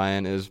would add,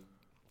 Ryan, is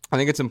I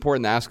think it's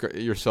important to ask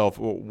yourself,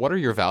 well, what are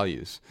your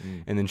values?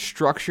 And then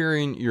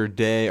structuring your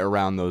day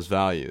around those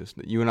values.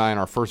 You and I, in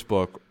our first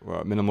book,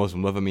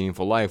 Minimalism, Live a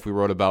Meaningful Life, we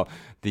wrote about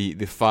the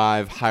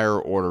 5 higher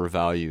order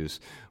values: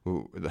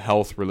 the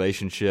health,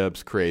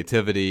 relationships,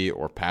 creativity,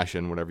 or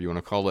passion, whatever you want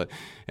to call it,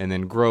 and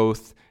then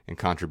growth and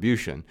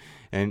contribution.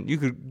 And you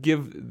could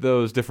give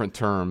those different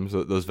terms,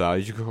 those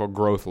values. You could call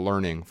growth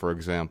learning, for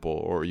example,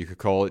 or you could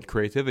call it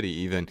creativity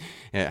even.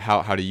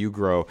 How do you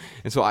grow?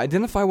 And so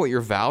identify what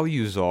your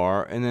values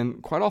are, and then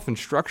quite often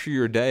structure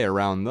your day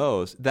around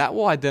those. That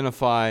will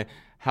identify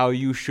how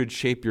you should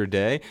shape your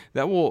day.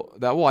 That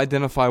will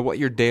identify what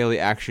your daily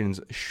actions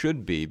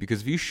should be.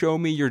 Because if you show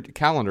me your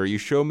calendar, you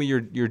show me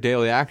your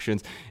daily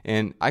actions,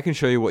 and I can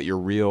show you what your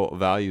real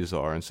values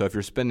are. And so if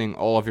you're spending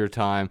all of your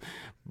time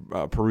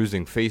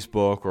perusing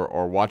Facebook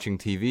or watching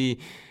TV,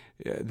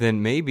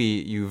 then maybe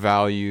you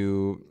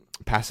value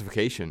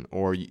pacification,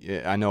 or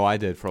I know I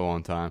did for a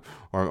long time,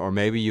 or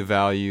maybe you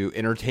value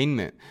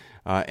entertainment.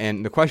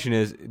 And the question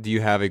is, do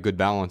you have a good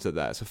balance of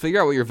that? So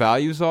figure out what your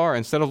values are.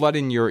 Instead of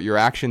letting your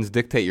actions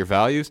dictate your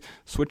values,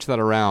 switch that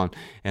around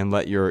and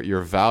let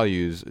your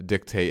values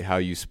dictate how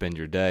you spend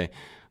your day.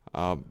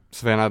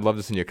 Savannah, I'd love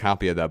to send you a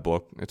copy of that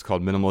book. It's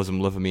called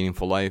Minimalism, Live a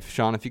Meaningful Life.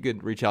 Sean, if you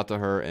could reach out to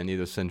her and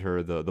either send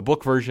her the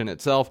book version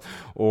itself,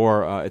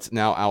 or it's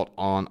now out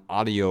on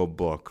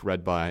audiobook,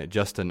 read by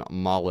Justin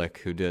Malik,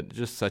 who did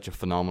just such a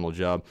phenomenal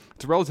job.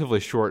 It's a relatively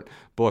short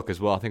book as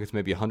well. I think it's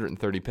maybe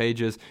 130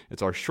 pages.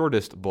 It's our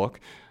shortest book,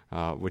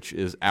 which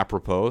is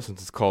apropos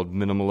since it's called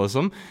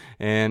Minimalism.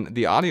 And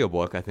the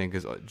audiobook, I think,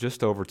 is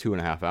just over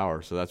 2.5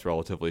 hours, so that's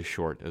relatively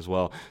short as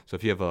well. So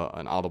if you have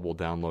an Audible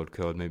download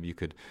code, maybe you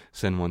could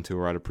send one to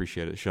her. I'd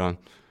appreciate it, Sean.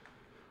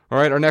 All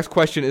right, our next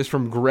question is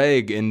from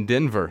Greg in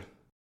Denver.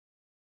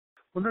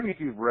 Wondering if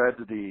you've read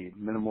the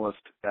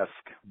minimalist-esque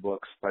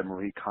books by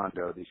Marie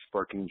Kondo, The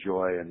Sparking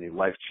Joy and The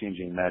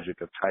Life-Changing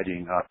Magic of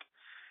Tidying Up,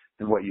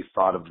 and what you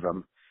thought of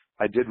them.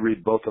 I did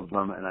read both of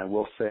them, and I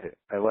will say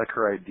I like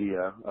her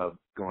idea of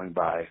going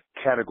by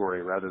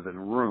category rather than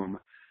room,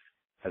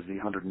 as the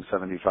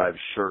 175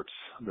 shirts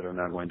that are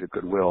now going to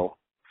Goodwill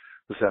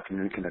this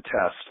afternoon can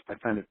attest. I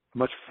find it a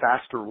much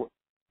faster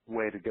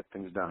way to get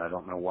things done. I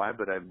don't know why,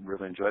 but I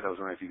really enjoyed it. I was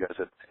wondering if you guys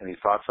had any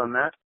thoughts on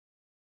that.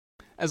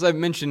 As I've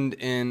mentioned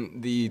in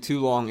the too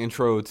long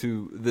intro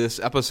to this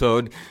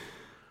episode,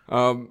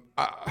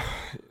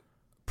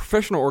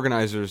 professional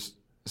organizers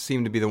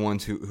seem to be the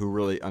ones who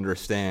really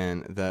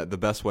understand that the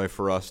best way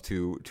for us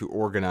to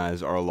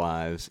organize our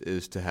lives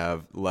is to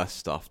have less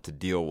stuff to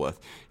deal with.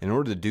 In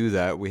order to do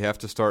that, we have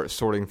to start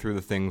sorting through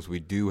the things we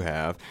do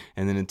have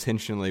and then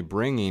intentionally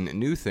bringing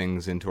new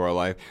things into our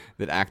life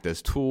that act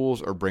as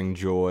tools or bring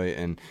joy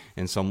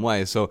in some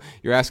way. So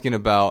you're asking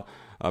about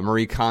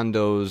Marie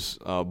Kondo's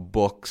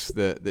books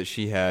that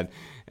she had.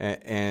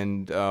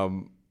 And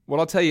what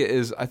I'll tell you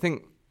is I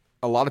think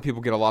a lot of people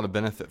get a lot of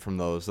benefit from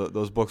those.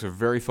 Those books are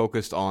very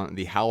focused on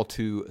the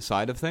how-to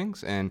side of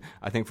things, and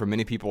I think for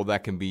many people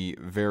that can be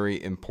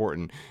very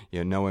important,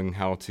 knowing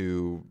how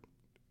to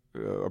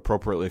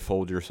appropriately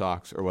fold your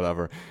socks or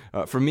whatever.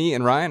 For me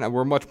and Ryan,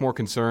 we're much more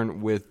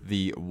concerned with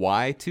the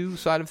why-to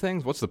side of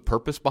things. What's the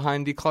purpose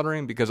behind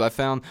decluttering? Because I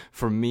found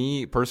for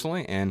me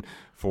personally and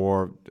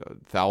for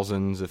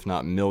thousands, if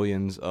not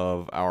millions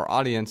of our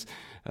audience,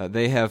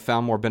 they have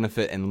found more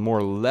benefit and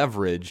more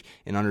leverage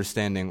in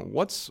understanding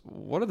what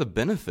are the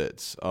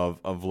benefits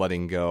of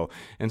letting go.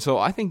 And so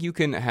I think you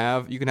can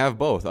have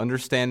both.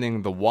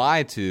 Understanding the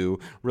why to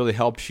really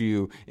helps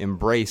you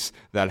embrace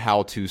that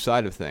how to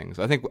side of things.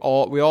 I think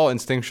we all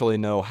instinctually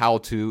know how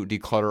to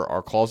declutter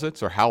our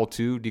closets or how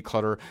to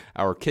declutter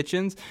our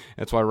kitchens.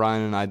 That's why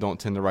Ryan and I don't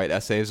tend to write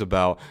essays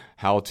about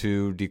how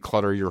to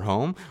declutter your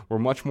home. We're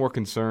much more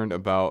concerned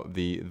about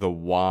the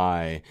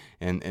why,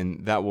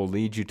 and that will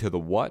lead you to the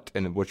what,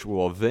 and which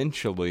will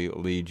eventually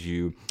lead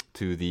you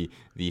to the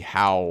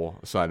how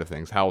side of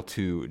things, how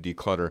to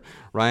declutter.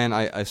 Ryan,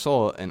 I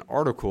saw an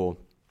article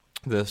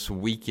this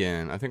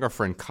weekend. I think our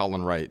friend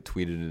Colin Wright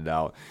tweeted it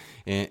out,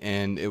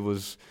 and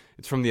it's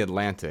from The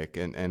Atlantic,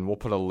 and we'll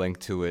put a link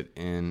to it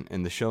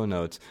in the show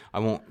notes. I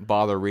won't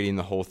bother reading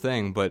the whole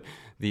thing, but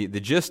the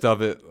gist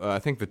of it, I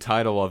think the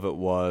title of it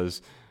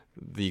was,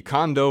 "The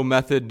Kondo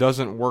Method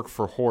Doesn't Work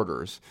for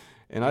Hoarders."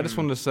 And I just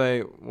wanted to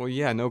say, well,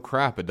 yeah, no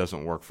crap, it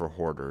doesn't work for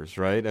hoarders,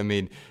 right? I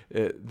mean,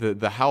 so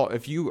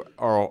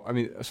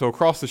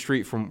across the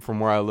street from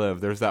where I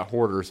live, there's that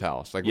hoarder's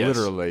house. Like, yes.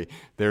 Literally,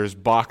 there's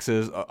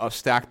boxes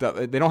stacked up.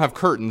 They don't have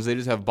curtains, they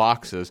just have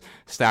boxes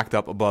stacked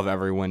up above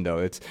every window.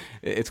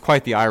 It's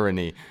quite the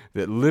irony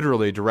that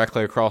literally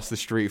directly across the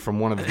street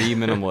from one of the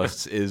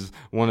minimalists is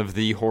one of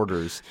the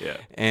hoarders. Yeah.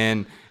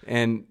 And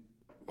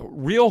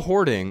real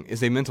hoarding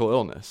is a mental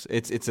illness.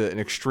 It's an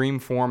extreme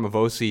form of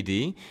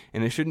OCD,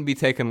 and it shouldn't be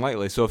taken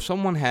lightly. So if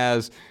someone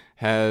has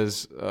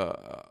some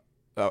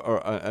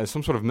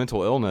sort of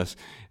mental illness,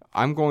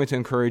 I'm going to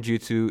encourage you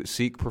to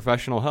seek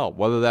professional help,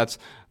 whether that's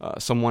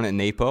someone at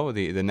NAPO,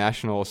 the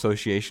National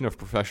Association of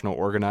Professional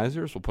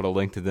Organizers. We'll put a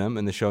link to them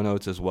in the show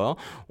notes as well,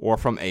 or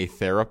from a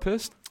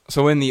therapist.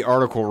 So in the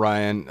article,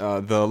 Ryan,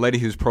 the lady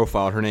who's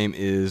profiled, her name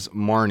is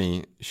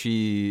Marnie.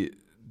 She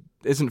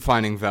isn't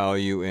finding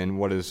value in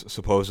what is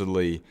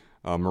supposedly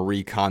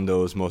Marie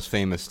Kondo's most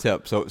famous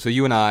tip. So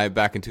you and I,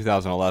 back in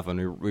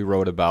 2011, we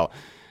wrote about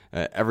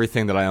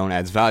everything that I own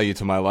adds value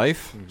to my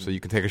life. Mm-hmm. So you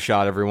can take a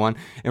shot, everyone.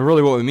 And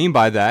really what we mean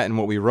by that and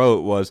what we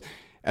wrote was,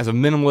 as a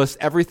minimalist,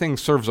 everything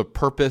serves a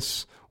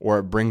purpose or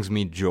it brings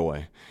me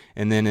joy.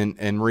 And then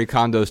in Marie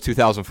Kondo's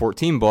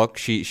 2014 book,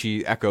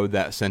 she echoed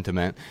that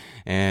sentiment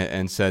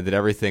and said that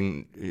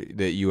everything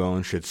that you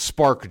own should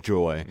spark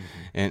joy. Mm-hmm.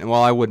 And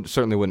while I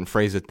certainly wouldn't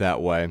phrase it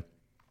that way,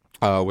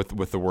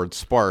 with the word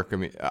spark, I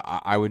mean,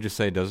 I would just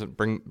say, does it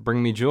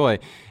bring me joy?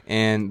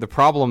 And the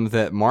problem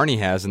that Marnie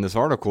has in this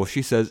article,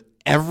 she says,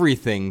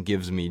 everything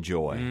gives me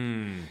joy.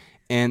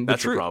 And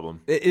that's a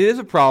problem. It is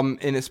a problem,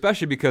 and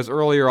especially because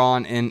earlier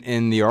on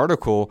in the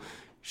article,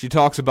 she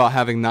talks about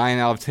having 9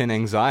 out of 10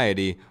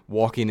 anxiety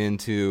walking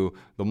into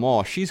the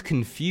mall. She's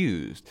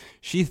confused.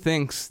 She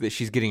thinks that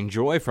she's getting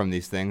joy from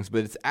these things,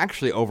 but it's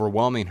actually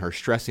overwhelming her,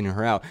 stressing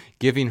her out,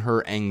 giving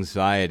her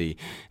anxiety.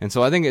 And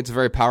so I think it's a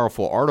very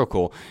powerful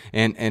article.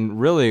 And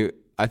really,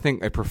 I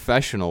think a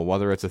professional,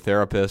 whether it's a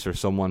therapist or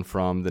someone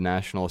from the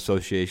National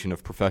Association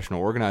of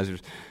Professional Organizers,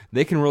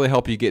 they can really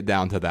help you get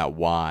down to that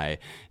why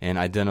and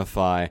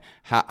identify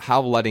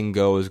how letting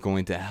go is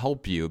going to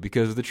help you.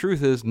 Because the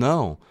truth is,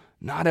 no.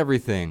 Not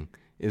everything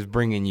is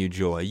bringing you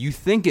joy. You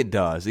think it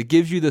does. It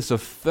gives you this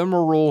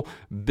ephemeral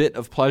bit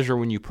of pleasure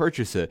when you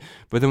purchase it.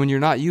 But then when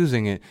you're not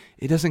using it,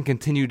 it doesn't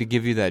continue to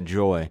give you that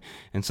joy.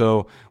 And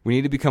so we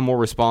need to become more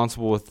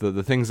responsible with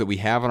the things that we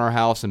have in our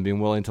house and being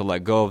willing to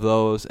let go of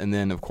those. And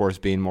then, of course,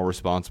 being more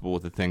responsible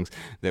with the things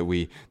that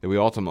we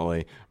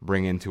ultimately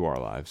bring into our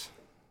lives.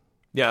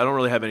 Yeah, I don't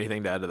really have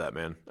anything to add to that,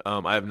 man.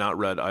 I have not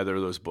read either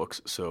of those books,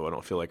 so I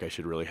don't feel like I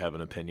should really have an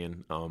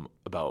opinion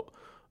about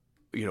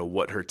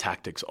what her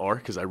tactics are,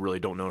 because I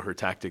really don't know her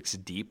tactics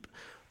deep.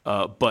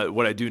 But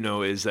what I do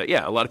know is that,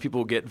 a lot of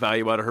people get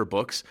value out of her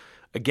books.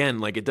 Again,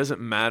 like, it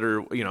doesn't matter,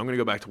 I'm going to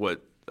go back to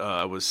what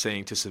I was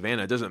saying to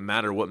Savannah. It doesn't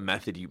matter what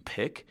method you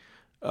pick.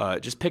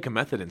 Just pick a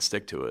method and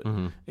stick to it.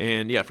 Mm-hmm.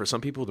 And for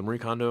some people, the Marie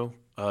Kondo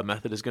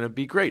method is going to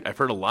be great. I've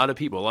heard a lot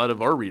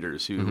of our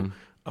readers who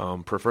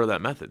prefer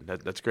that method.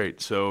 That's great.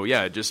 So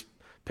just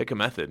pick a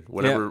method,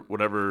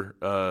 whatever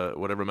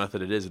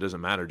method it is. It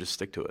doesn't matter. Just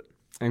stick to it.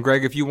 And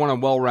Greg, if you want a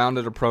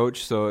well-rounded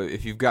approach, so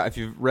if you've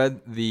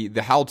read the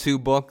how-to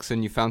books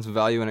and you found some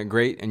value in it,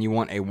 great. And you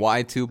want a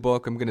why-to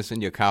book, I'm going to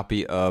send you a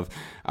copy of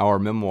our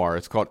memoir.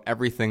 It's called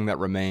Everything That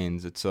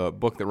Remains. It's a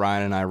book that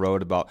Ryan and I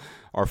wrote about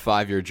our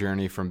 5-year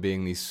journey from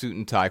being these suit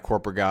and tie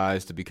corporate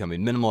guys to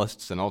becoming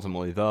minimalists and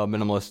ultimately the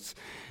minimalists,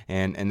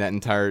 and that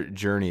entire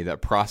journey,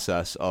 that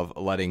process of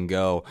letting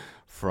go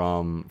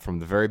from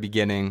the very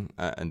beginning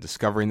and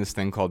discovering this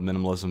thing called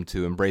minimalism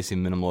to embracing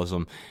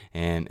minimalism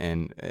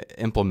and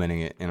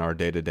implementing it in our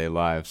day-to-day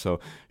lives.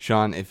 So,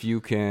 Sean, if you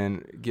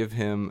can give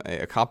him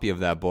a copy of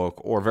that book,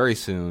 or very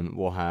soon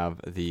we'll have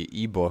the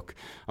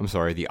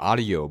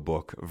audio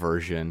book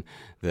version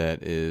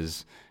that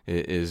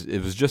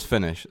it was just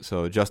finished.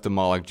 So Justin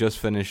Malik just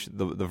finished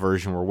the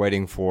version. We're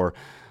waiting for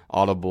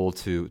Audible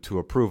to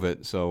approve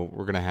it. So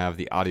we're going to have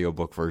the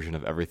audiobook version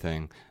of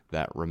Everything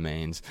That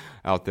Remains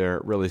out there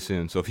really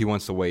soon. So if he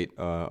wants to wait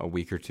a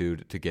week or two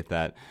to get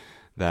that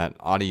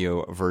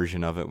audio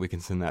version of it, we can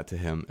send that to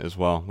him as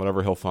well,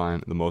 whatever he'll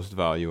find the most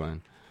value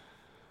in.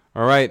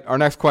 All right, our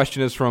next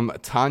question is from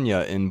Tanya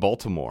in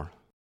Baltimore.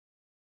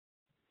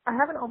 I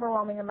have an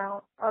overwhelming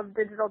amount of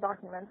digital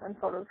documents and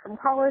photos from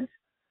college,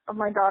 of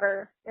my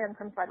daughter, and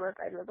from side work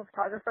I do as a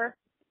photographer.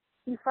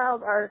 These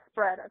files are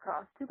spread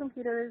across 2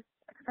 computers,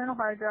 external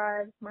hard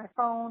drives, my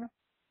phone,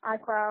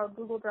 iCloud,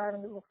 Google Drive,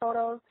 and Google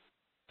Photos.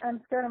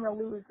 I'm scared I'm going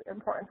to lose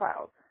important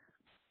files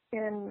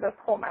in this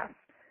whole mess.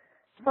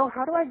 So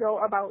how do I go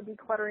about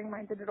decluttering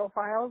my digital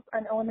files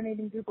and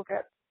eliminating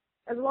duplicates,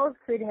 as well as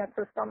creating a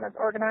system that's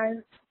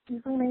organized,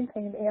 easily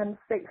maintained, and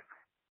safe?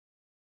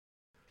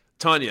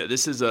 Tanya,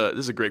 this is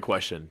a great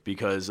question,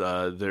 because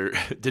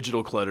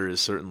digital clutter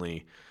is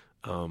certainly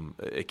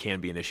it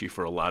can be an issue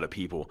for a lot of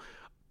people.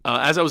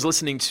 As I was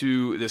listening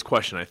to this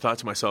question, I thought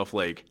to myself,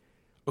 like,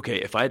 okay,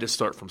 if I had to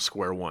start from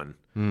square one,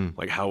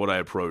 like how would I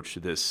approach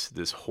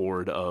this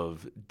horde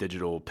of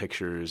digital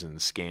pictures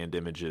and scanned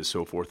images,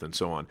 so forth and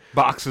so on?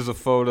 Boxes of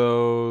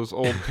photos,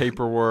 old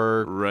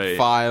paperwork, right.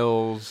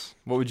 Files.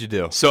 What would you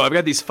do? So I've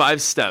got these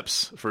 5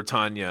 steps for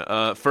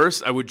Tanya.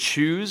 First, I would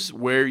choose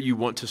where you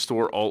want to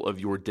store all of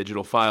your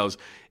digital files.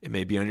 It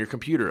may be on your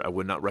computer. I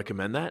would not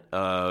recommend that.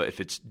 If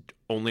it's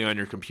only on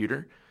your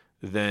computer,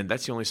 then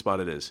that's the only spot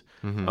it is.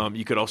 Mm-hmm.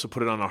 You could also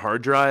put it on a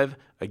hard drive.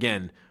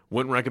 Again,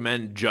 wouldn't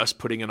recommend just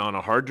putting it on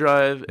a hard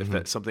drive if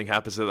that something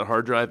happens to the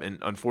hard drive. And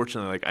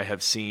unfortunately, like I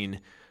have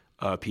seen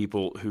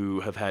people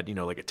who have had,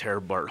 like a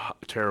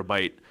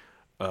terabyte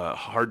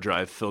hard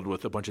drive filled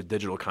with a bunch of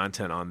digital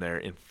content on there,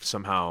 and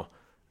somehow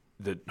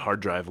the hard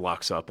drive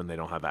locks up and they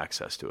don't have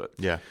access to it.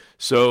 Yeah.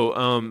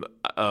 So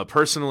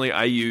personally,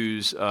 I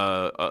use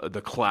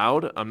the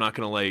cloud. I'm not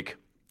going to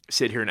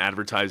sit here and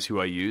advertise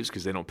who I use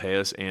because they don't pay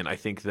us, and I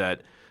think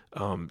that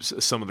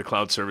some of the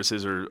cloud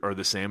services are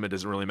the same. It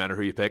doesn't really matter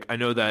who you pick. I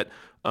know that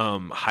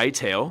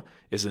Hightail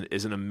is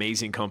an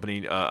amazing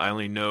company. I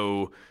only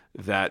know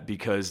that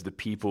because the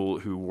people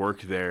who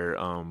work there,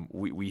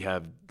 we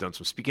have done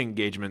some speaking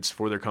engagements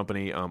for their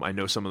company. I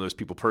know some of those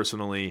people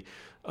personally.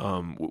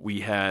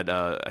 We had,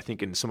 I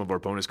think in some of our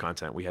bonus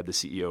content, we had the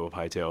CEO of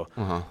Hightail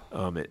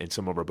in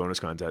some of our bonus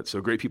content. So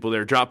great people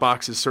there.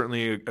 Dropbox is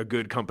certainly a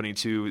good company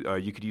too.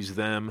 You could use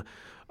them.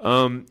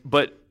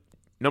 But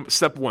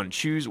step 1,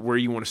 choose where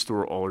you want to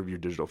store all of your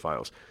digital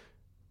files.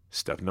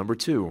 Step number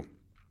 2,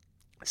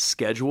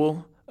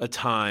 schedule a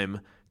time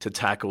to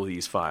tackle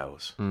these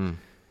files.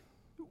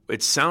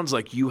 It sounds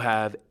like you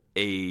have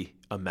a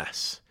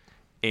mess,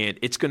 and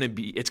it's going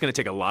to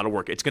take a lot of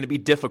work. It's going to be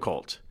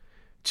difficult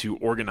to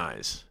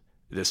organize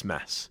this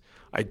mess.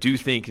 I do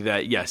think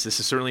that, yes, this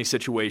is certainly a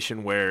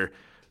situation where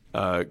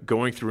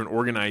going through and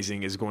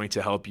organizing is going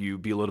to help you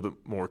be a little bit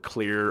more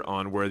clear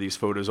on where these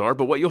photos are.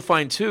 But what you'll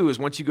find too is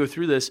once you go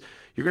through this,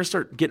 you're going to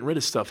start getting rid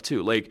of stuff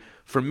too. Like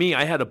for me,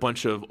 I had a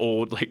bunch of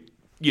old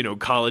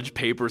college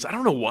papers. I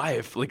don't know why.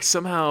 If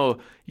somehow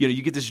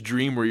you get this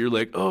dream where you're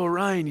like, oh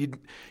Ryan,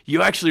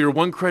 you actually are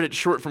 1 credit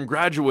short from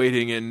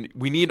graduating, and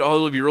we need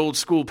all of your old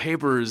school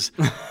papers.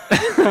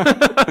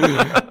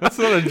 That's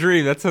not a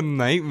dream. That's a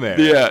nightmare.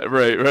 Yeah,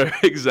 right,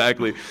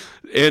 exactly.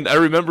 And I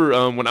remember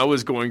when I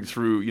was going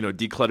through,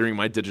 decluttering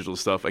my digital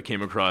stuff, I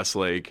came across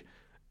my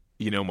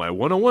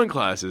 101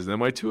 classes, and then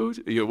my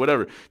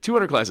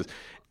 200 classes,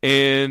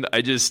 and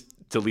I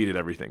just deleted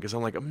everything because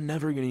I'm like, I'm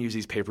never going to use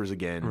these papers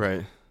again.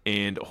 Right.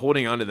 And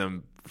holding on to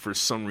them for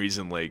some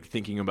reason,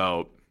 thinking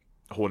about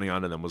holding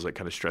on to them was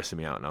kind of stressing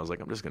me out. And I was like,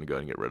 I'm just going to go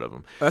ahead and get rid of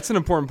them. That's an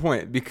important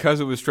point because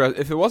it was stress.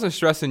 If it wasn't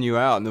stressing you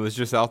out and it was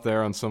just out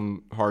there on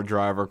some hard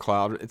drive or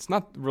cloud, it's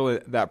not really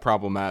that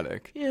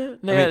problematic. Yeah,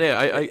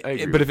 I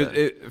agree. But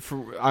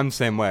I'm the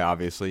same way,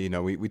 obviously.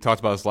 We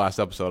talked about this last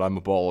episode. I'm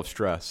a ball of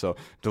stress. So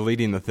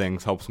deleting the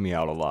things helps me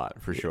out a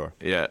lot for sure.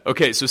 Yeah.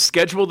 Okay. So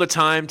schedule the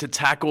time to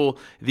tackle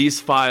these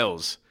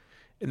files.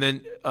 And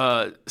then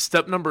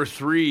step number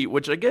 3,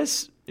 which I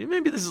guess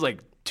maybe this is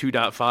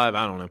 2.5, I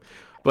don't know.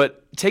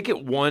 But take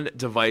it one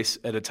device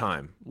at a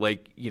time.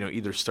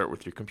 Either start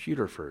with your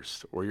computer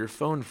first or your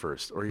phone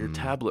first or your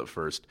tablet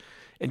first.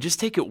 And just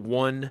take it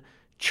one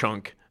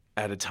chunk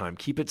at a time.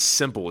 Keep it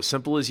simple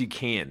as you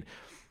can.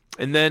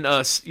 And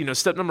then,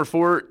 step number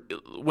 4,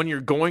 when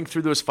you're going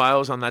through those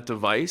files on that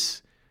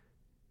device,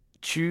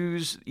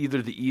 choose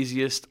either the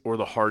easiest or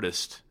the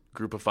hardest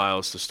group of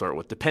files to start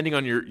with, depending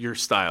on your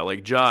style.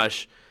 Like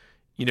Josh,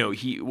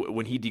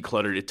 when he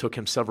decluttered, it took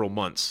him several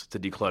months to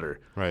declutter.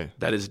 Right.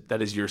 That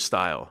is your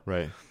style.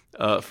 Right.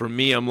 For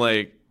me, I'm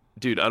like,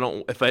 dude, I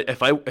don't.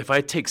 If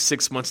I take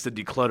 6 months to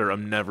declutter,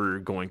 I'm never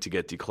going to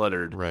get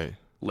decluttered. Right.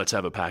 Let's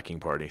have a packing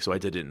party. So I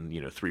did it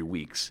in 3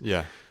 weeks.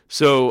 Yeah.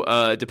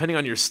 So depending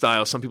on your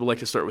style, some people like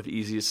to start with the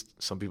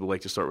easiest. Some people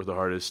like to start with the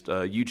hardest.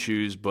 You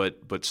choose,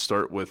 but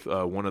start with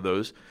one of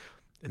those,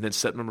 and then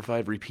step number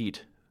 5,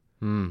 repeat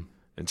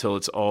until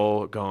it's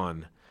all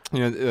gone.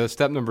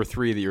 Step number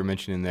 3 that you were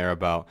mentioning there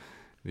about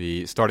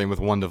the starting with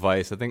one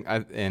device,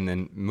 and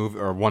then move,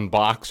 or one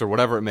box or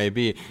whatever it may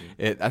be.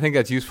 I think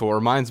that's useful. It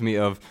reminds me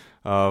of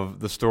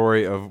the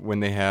story of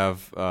when they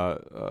have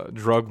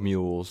drug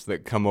mules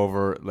that come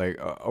over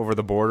over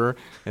the border,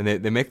 and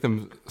they make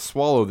them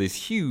swallow these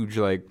huge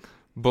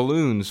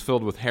balloons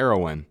filled with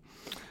heroin.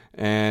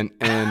 And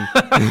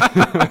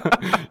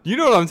you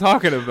know what I'm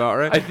talking about,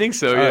 right? I think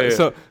so.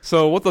 Yeah.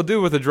 So what they'll do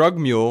with a drug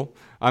mule.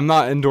 I'm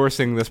not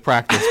endorsing this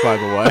practice, by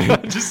the way.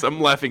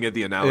 I'm laughing at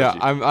the analogy. Yeah,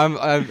 I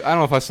don't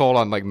know if I saw it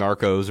on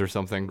Narcos or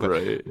something, but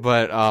right.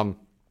 But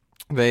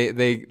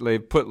they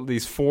put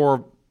these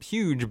 4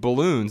 huge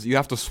balloons you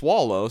have to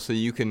swallow so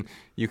you can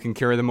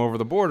carry them over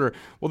the border.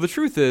 Well, the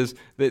truth is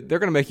that they're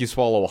going to make you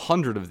swallow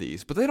 100 of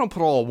these, but they don't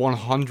put all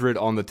 100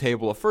 on the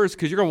table at first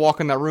because you're going to walk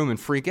in that room and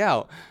freak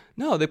out.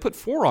 No, they put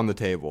 4 on the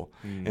table,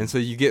 and so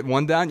you get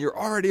one down. You're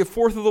already a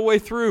fourth of the way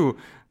through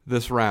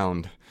this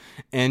round.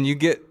 And you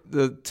get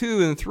the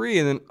 2 and 3,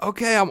 and then,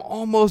 okay, I'm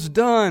almost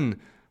done.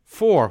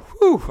 4,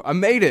 whew, I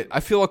made it. I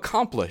feel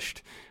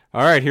accomplished.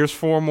 All right, here's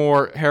 4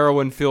 more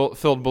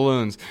heroin-filled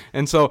balloons.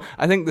 And so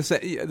I think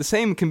the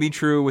same can be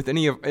true with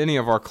any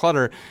of our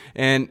clutter.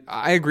 And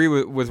I agree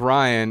with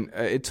Ryan.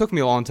 It took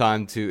me a long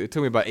time it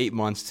took me about 8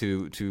 months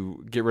to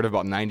get rid of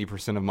about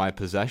 90% of my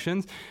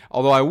possessions.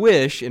 Although I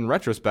wish, in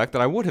retrospect,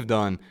 that I would have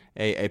done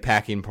a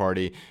packing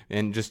party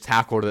and just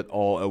tackled it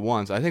all at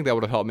once. I think that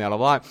would have helped me out a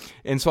lot.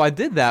 And so I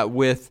did that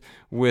with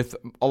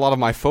a lot of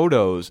my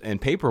photos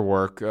and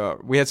paperwork.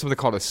 We had something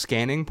called a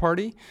scanning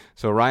party.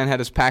 So Ryan had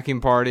his packing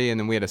party, and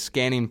then we had a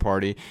scanning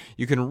party.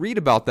 You can read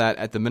about that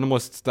at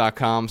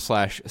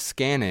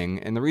theminimalists.com/scanning.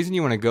 And the reason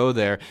you want to go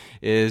there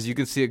is you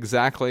can see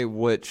exactly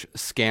which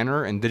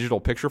scanner and digital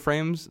picture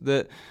frames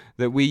that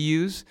we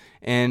use.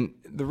 And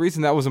the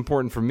reason that was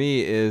important for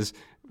me is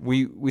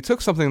we took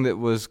something that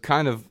was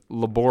kind of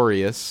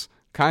laborious,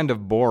 kind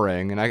of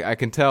boring, and I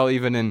can tell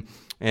even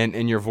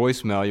in your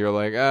voicemail, you're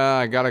like,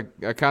 I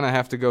kind of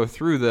have to go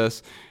through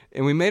this.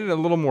 And we made it a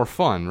little more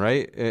fun,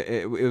 right?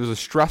 It was a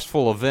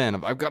stressful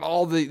event. I've got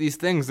all these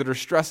things that are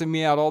stressing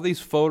me out, all these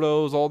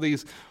photos, all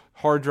these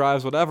hard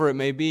drives, whatever it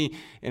may be,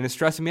 and it's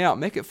stressing me out.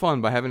 Make it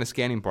fun by having a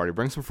scanning party.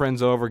 Bring some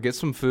friends over, get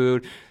some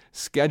food,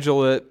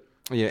 schedule it.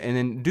 Yeah, and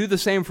then do the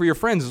same for your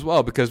friends as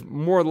well, because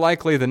more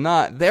likely than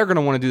not, they're going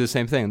to want to do the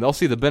same thing. They'll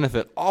see the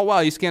benefit. Oh, wow,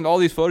 you scanned all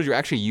these photos. You're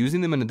actually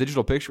using them in a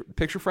digital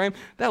picture frame.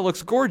 That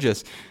looks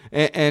gorgeous.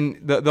 And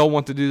they'll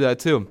want to do that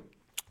too.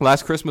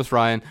 Last Christmas,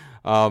 Ryan,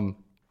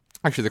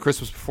 actually the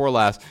Christmas before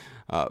last,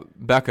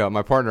 Becca,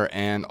 my partner,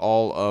 and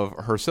all of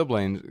her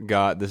siblings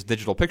got this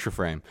digital picture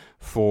frame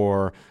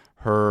for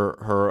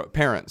her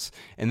parents,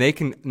 and they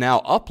can now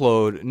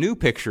upload new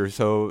pictures.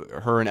 So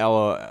her and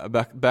Ella,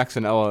 Bex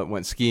and Ella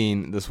went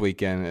skiing this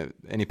weekend.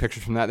 Any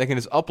pictures from that, they can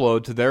just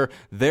upload to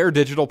their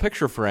digital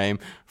picture frame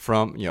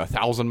from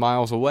 1,000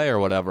 miles away or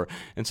whatever.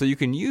 And so you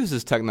can use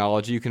this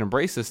technology, you can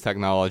embrace this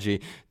technology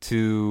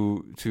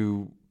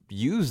to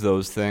use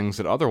those things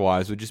that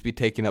otherwise would just be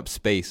taking up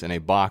space in a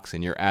box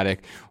in your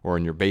attic or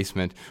in your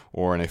basement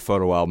or in a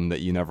photo album that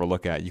you never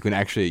look at. You can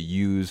actually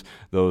use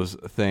those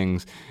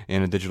things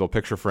in a digital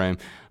picture frame.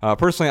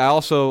 Personally,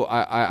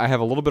 I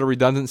have a little bit of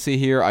redundancy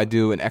here. I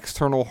do an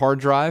external hard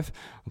drive.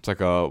 It's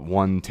like a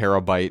 1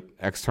 terabyte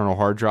external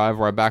hard drive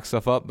where I back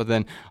stuff up, but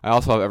then I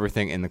also have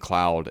everything in the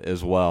cloud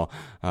as well.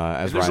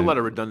 There's a lot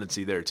of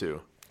redundancy there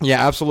too.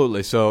 Yeah,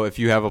 absolutely. So if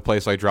you have a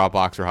place like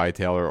Dropbox or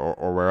Hightail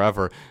or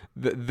wherever,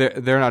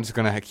 they're not just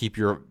going to keep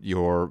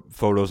your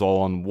photos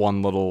all on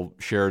one little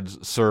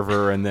shared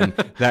server and then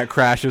that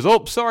crashes.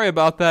 Oh, sorry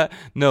about that.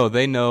 No,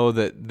 they know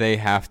that they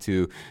have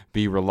to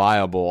be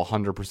reliable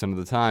 100% of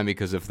the time,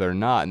 because if they're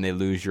not and they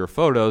lose your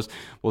photos,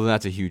 well, then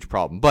that's a huge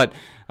problem. But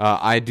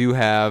I do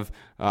have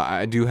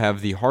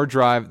the hard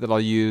drive that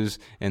I'll use,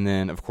 and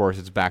then, of course,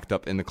 it's backed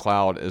up in the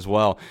cloud as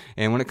well.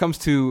 And when it comes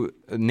to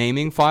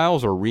naming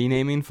files or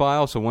renaming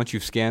files, so once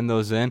you've scanned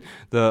those in,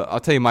 I'll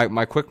tell you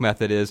my quick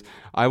method is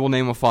I will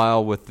name a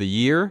file with the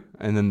year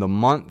and then the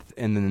month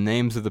and then the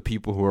names of the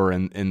people who are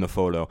in the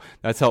photo.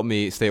 That's helped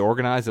me stay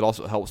organized. It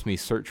also helps me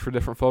search for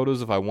different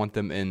photos if I want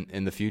them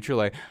in the future.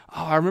 Like,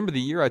 oh, I remember remember the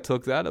year I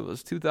took that. It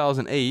was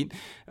 2008.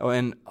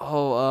 And,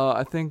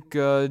 I think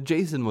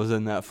Jason was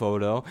in that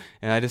photo.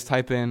 And I just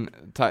type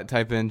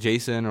in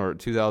Jason or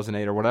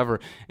 2008 or whatever,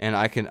 and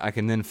I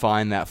can then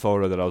find that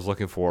photo that I was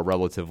looking for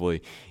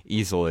relatively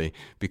easily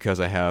because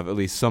I have at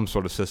least some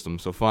sort of system.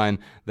 So find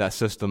that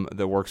system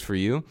that works for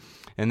you.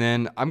 And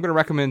then I'm going to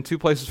recommend 2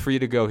 places for you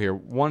to go here.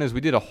 One is we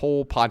did a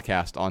whole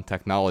podcast on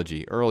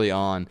technology early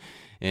on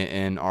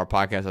in our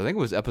podcast. I think it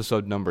was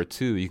episode number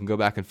 2. You can go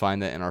back and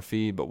find that in our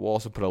feed, but we'll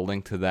also put a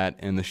link to that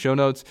in the show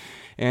notes.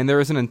 And there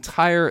is an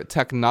entire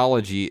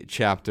technology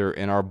chapter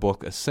in our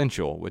book,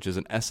 Essential, which is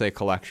an essay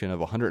collection of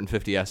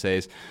 150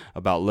 essays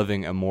about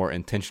living a more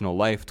intentional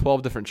life.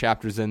 12 different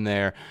chapters in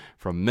there,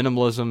 from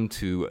minimalism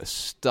to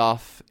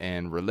stuff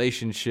and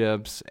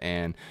relationships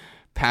and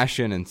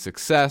passion and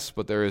success,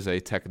 but there is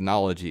a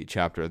technology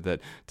chapter that,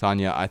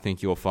 Tanya, I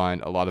think you'll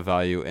find a lot of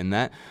value in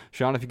that.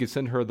 Sean, if you could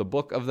send her the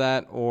book of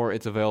that, or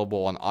it's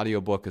available on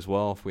audiobook as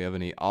well. If we have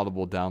any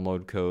Audible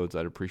download codes,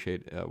 I'd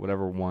appreciate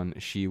whatever one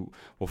she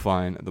will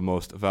find the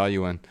most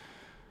value in.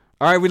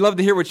 All right, we'd love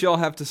to hear what y'all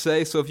have to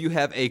say. So if you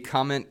have a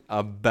comment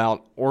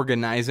about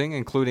organizing,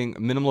 including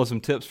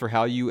minimalism tips for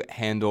how you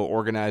handle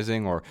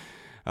organizing, or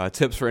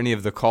tips for any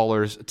of the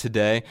callers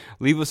today,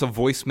 leave us a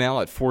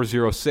voicemail at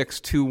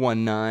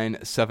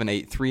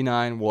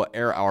 406-219-7839. We'll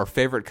air our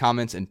favorite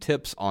comments and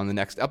tips on the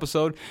next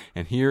episode.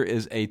 And here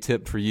is a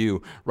tip for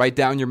you. Write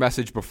down your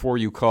message before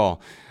you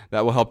call.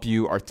 That will help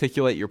you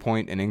articulate your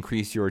point and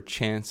increase your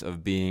chance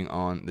of being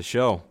on the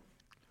show.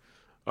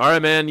 All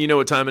right, man, you know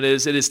what time it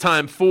is. It is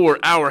time for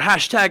our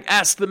hashtag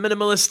Ask the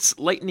Minimalists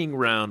lightning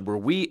round, where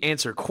we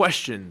answer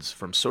questions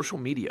from social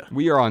media.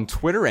 We are on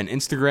Twitter and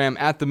Instagram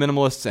at The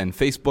Minimalists and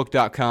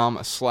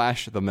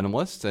Facebook.com/The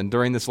Minimalists. And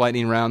during this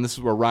lightning round, this is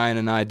where Ryan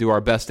and I do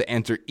our best to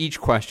answer each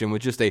question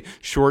with just a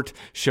short,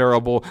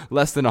 shareable,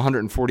 less than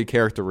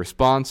 140-character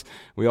response.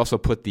 We also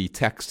put the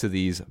text to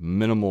these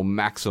minimal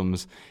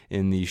maxims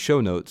in the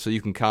show notes, so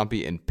you can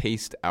copy and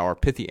paste our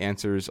pithy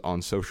answers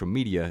on social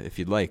media if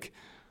you'd like.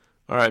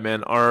 All right,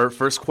 man. Our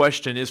first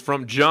question is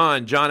from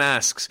John. John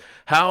asks,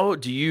 how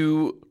do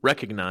you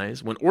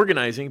recognize when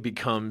organizing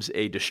becomes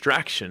a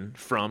distraction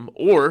from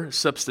or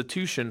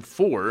substitution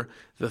for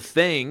the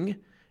thing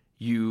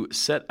you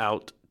set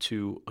out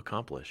to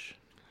accomplish?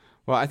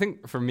 Well, I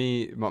think for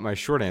me, my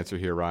short answer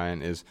here,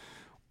 Ryan, is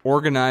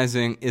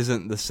organizing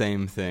isn't the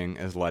same thing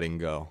as letting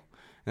go.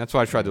 And that's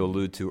what I tried to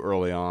allude to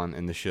early on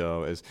in the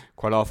show, is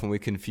quite often we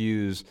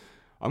confuse,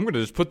 I'm going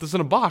to just put this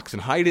in a box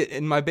and hide it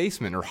in my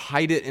basement or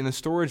hide it in a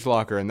storage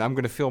locker, and I'm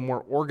going to feel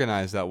more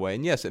organized that way.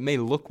 And yes, it may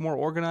look more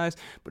organized,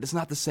 but it's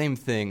not the same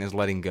thing as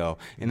letting go.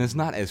 And it's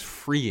not as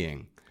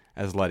freeing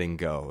as letting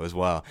go as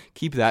well.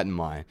 Keep that in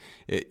mind.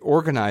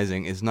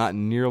 Organizing is not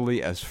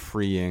nearly as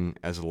freeing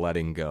as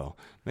letting go.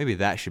 Maybe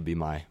that should be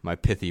my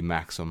pithy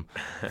maxim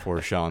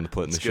for Sean to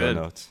put in the show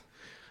notes.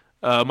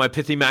 My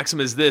pithy maxim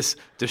is this: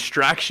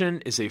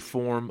 distraction is a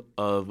form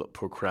of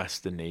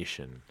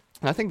procrastination.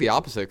 I think the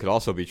opposite could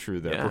also be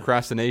true, though. Yeah.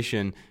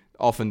 Procrastination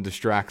often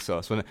distracts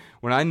us. When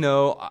I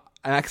know,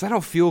 because I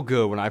don't feel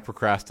good when I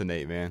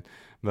procrastinate, man.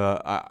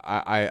 But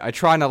I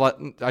try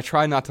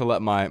not to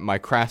let my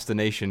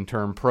crastination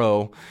turn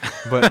pro.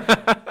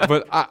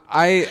 But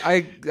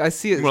I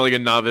see it more like a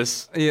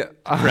novice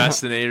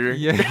procrastinator.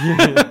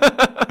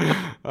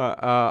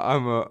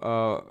 I'm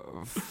a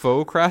faux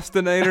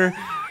procrastinator.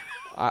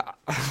 All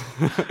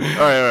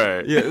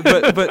right.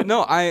 Yeah, but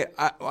no, I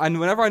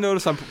whenever I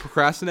notice I'm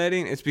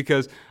procrastinating, it's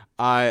because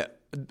I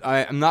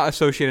am not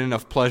associating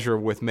enough pleasure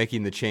with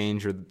making the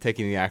change or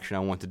taking the action I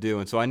want to do.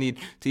 And so I need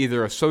to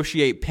either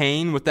associate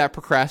pain with that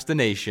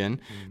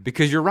procrastination,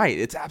 because you're right,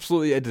 it's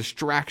absolutely a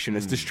distraction.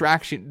 It's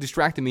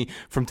distracting me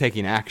from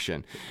taking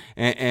action.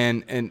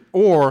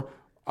 Or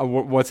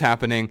what's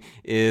happening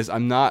is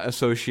I'm not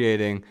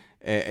associating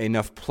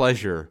enough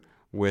pleasure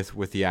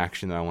with the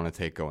action that I want to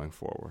take going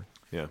forward.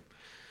 Yeah.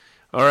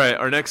 All right,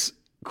 our next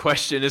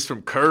question is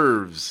from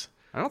Curves.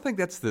 I don't think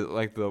that's the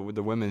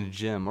women's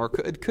gym, or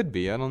it could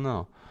be. I don't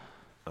know.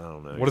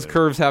 What does either.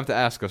 Curves have to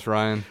ask us,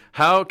 Ryan?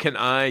 How can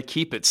I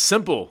keep it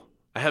simple?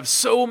 I have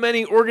so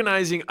many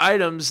organizing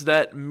items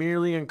that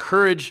merely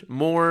encourage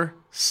more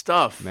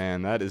stuff.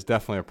 Man, that is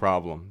definitely a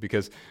problem,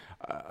 because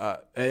I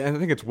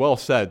think it's well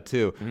said,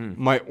 too.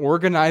 My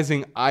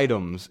organizing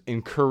items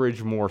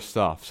encourage more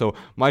stuff. So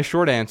my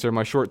short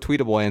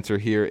tweetable answer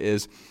here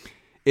is,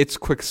 it's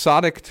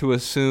quixotic to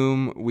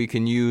assume we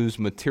can use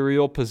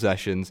material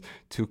possessions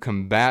to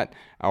combat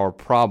our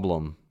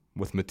problem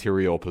with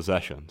material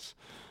possessions.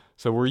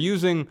 So we're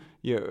using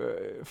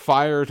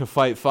fire to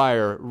fight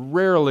fire.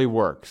 Rarely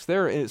works.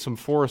 There are some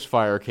forest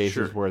fire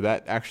cases where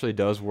that actually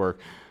does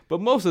work.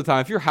 But most of the time,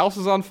 if your house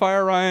is on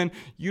fire, Ryan,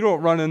 you don't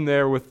run in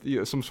there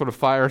with some sort of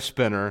fire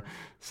spinner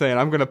saying,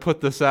 I'm going to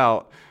put this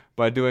out.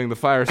 by doing the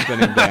fire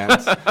spinning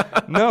dance.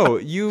 No,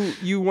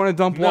 you want to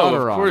dump water on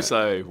it. No, of course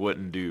I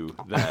wouldn't do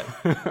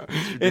that.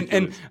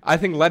 and I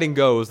think letting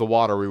go is the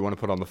water we want to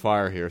put on the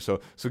fire here. So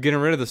getting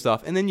rid of the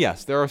stuff. And then,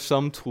 yes, there are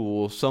some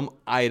tools, some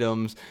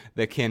items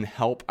that can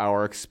help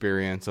our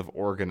experience of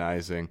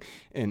organizing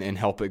and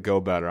help it go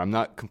better. I'm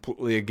not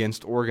completely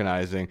against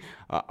organizing.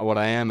 What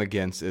I am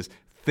against is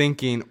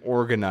thinking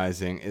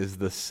organizing is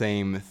the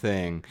same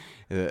thing,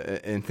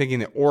 and thinking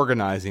that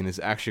organizing is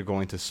actually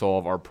going to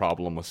solve our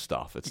problem with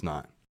stuff. It's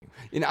not.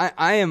 And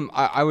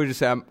I would just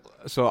say,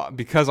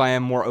 because I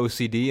am more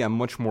OCD, I'm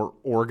much more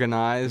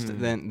organized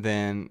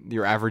than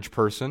your average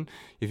person.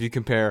 If you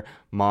compare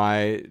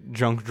my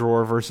junk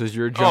drawer versus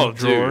your junk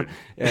drawer,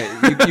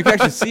 you can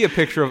actually see a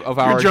picture of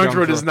our junk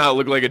drawer. Does not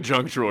look like a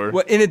junk drawer.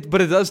 Well,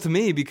 but it does to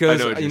me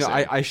because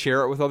I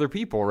share it with other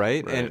people,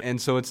 right? And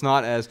so it's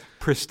not as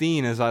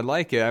pristine as I'd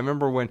like it. I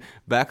remember when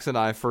Bex and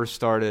I first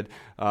started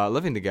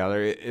living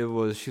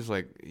together, she's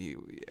like,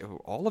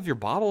 all of your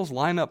bottles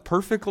line up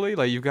perfectly.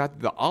 Like you've got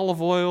the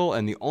olive oil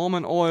and the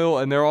almond oil,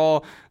 and they're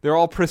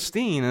all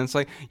pristine. And it's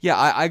like, yeah,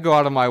 I go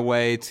out of my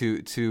way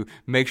to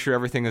make sure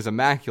everything is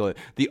immaculate.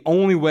 The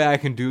only way I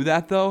can do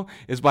that, though,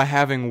 is by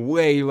having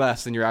way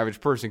less than your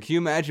average person. Can you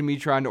imagine me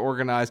trying to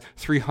organize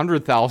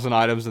 300,000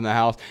 items in the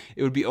house?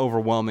 It would be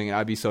overwhelming, and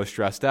I'd be so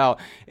stressed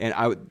out. And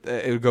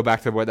it would go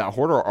back to what that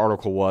hoarder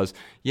article was.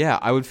 Yeah,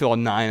 I would feel a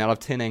 9 out of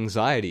 10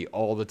 anxiety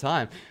all the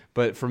time.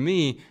 But for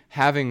me,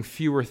 having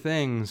fewer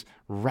things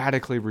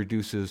radically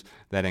reduces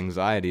that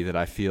anxiety that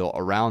I feel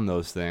around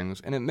those things,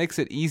 and it makes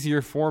it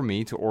easier for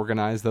me to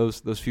organize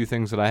those few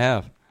things that I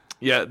have.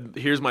 Yeah,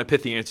 here's my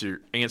pithy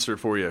answer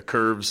for you,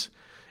 Curves.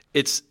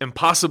 It's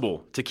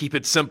impossible to keep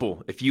it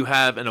simple if you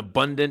have an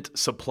abundant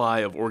supply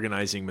of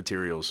organizing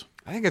materials.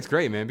 I think it's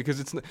great, man, because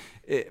it's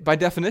by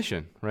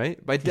definition,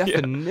 right? By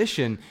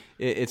definition,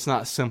 it's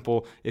not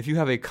simple. If you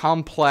have a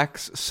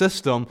complex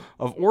system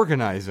of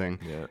organizing,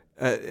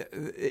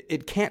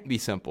 it can't be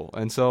simple.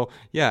 And so,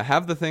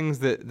 have the things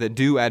that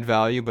do add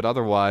value, but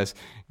otherwise,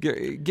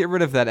 get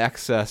rid of that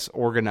excess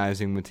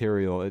organizing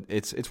material.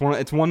 It's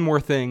one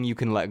more thing you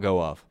can let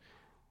go of.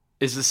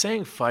 Is the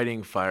saying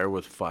 "fighting fire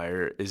with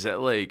fire"? Is that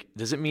like?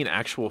 Does it mean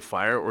actual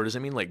fire, or does it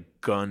mean like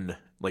gun?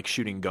 Like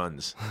shooting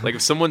guns. Like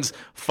if someone's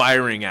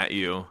firing at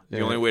you,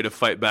 the only way to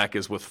fight back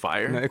is with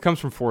fire. No, it comes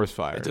from forest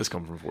fires. It does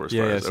come from forest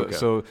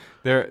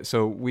fires.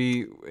 So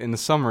we in the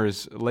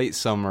summers, late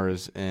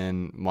summers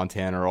in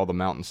Montana or all the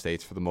mountain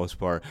states for the most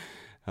part,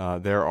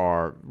 there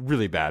are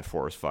really bad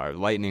forest fires.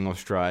 Lightning will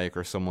strike,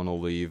 or someone will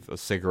leave a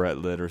cigarette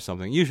lit or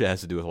something. Usually it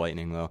has to do with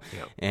lightning though,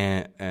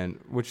 and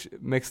which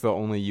makes the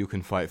only you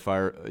can fight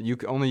fire.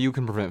 Only you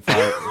can prevent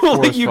fire,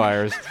 forest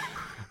fires.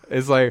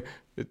 It's like.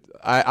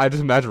 I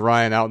just imagine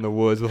Ryan out in the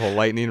woods with a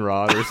lightning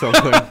rod or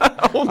something.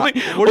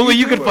 only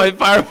you can fight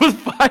fire with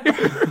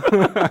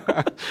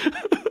fire.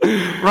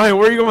 Ryan,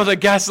 where are you going with that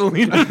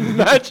gasoline and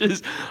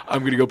matches?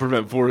 I'm going to go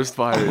prevent forest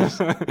fires.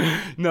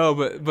 No,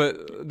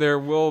 but there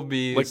will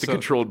be the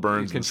controlled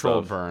burns.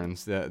 Controlled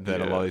burns that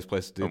a lot of these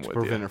places do to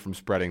prevent it from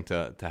spreading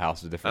to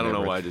houses of different. I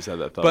don't know why I just had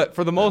that thought. But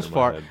for the most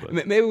part,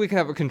 maybe we can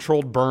have a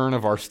controlled burn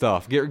of our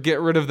stuff. Get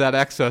rid of that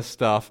excess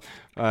stuff.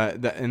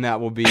 And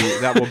that will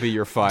be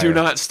your fire. Do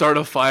not start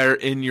a fire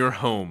in your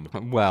home.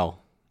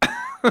 Well,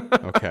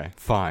 okay,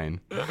 fine.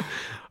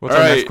 What's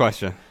our next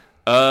question?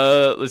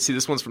 Let's see.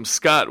 This one's from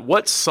Scott.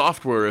 What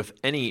software, if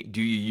any,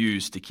 do you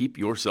use to keep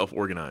yourself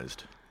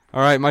organized?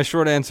 All right, my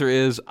short answer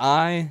is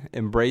I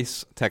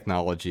embrace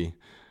technology,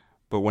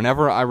 but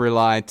whenever I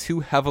rely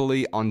too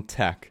heavily on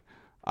tech,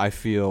 I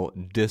feel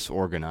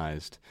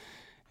disorganized,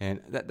 and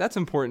that's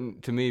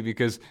important to me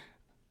because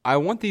I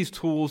want these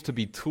tools to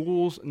be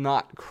tools,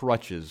 not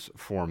crutches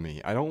for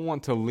me. I don't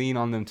want to lean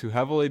on them too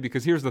heavily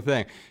because here's the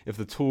thing. If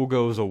the tool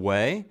goes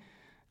away,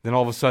 then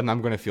all of a sudden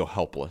I'm going to feel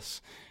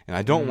helpless. And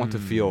I don't want to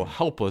feel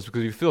helpless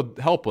because if you feel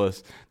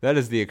helpless, that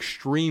is the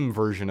extreme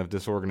version of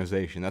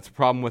disorganization. That's the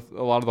problem with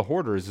a lot of the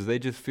hoarders is they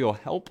just feel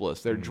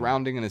helpless. They're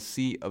drowning in a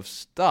sea of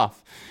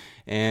stuff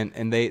and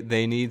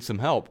they need some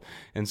help.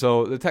 And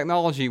so the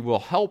technology will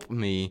help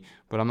me,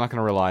 but I'm not going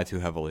to rely too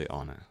heavily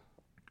on it.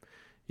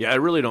 Yeah, I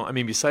really don't. I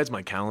mean, besides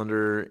my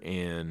calendar,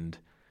 and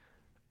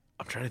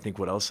I'm trying to think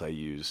what else I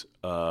use.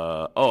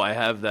 I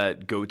have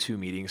that go-to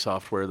meeting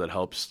software that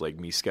helps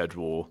me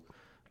schedule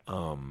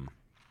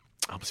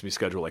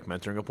like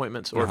mentoring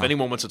appointments. Or if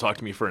anyone wants to talk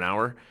to me for an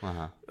hour,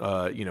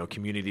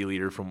 community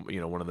leader from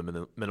one of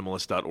the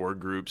minimalist.org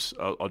groups,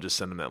 I'll just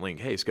send them that link.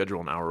 Hey, schedule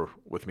an hour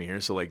with me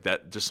here. So like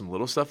that, just some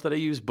little stuff that I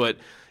use. But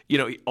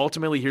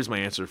ultimately, here's my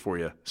answer for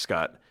you,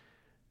 Scott.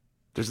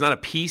 There's not a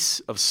piece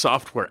of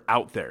software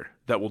out there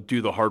that will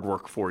do the hard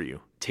work for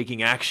you.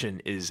 Taking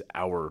action is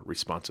our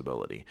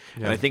responsibility.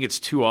 Yeah. And I think it's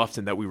too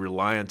often that we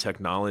rely on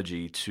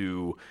technology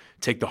to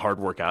take the hard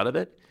work out of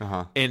it.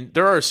 And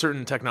there are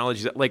certain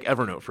technologies like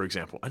Evernote, for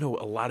example. I know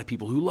a lot of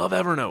people who love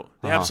Evernote.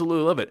 They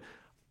absolutely love it.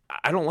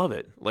 I don't love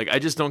it. I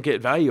just don't get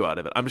value out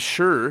of it. I'm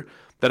sure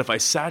that if I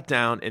sat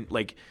down and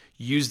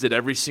used it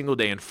every single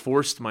day and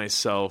forced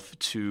myself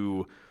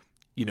to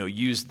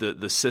use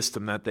the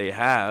system that they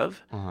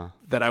have,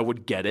 that I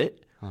would get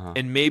it.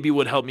 and maybe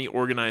would help me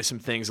organize some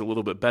things a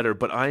little bit better.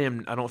 But I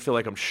don't feel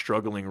like I'm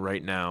struggling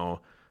right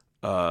now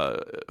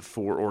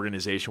for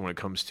organization when it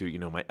comes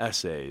to, my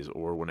essays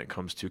or when it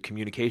comes to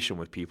communication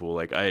with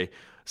people.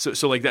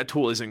 So like that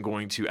tool isn't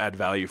going to add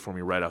value for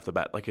me right off the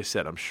bat. Like I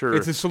said, I'm sure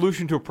it's a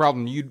solution to a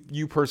problem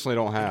you personally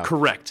don't have.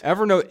 Correct.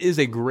 Evernote is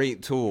a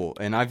great tool,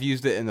 and I've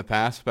used it in the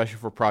past, especially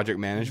for project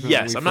management.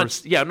 Yes, I'm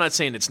not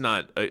saying it's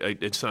not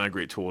a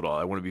great tool at all.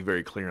 I want to be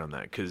very clear on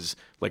that because,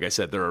 like I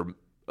said, there are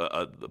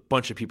a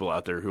bunch of people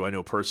out there who I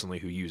know personally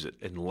who use it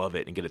and love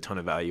it and get a ton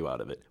of value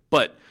out of it.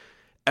 But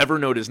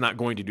Evernote is not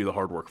going to do the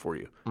hard work for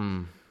you.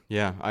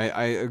 Yeah,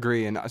 I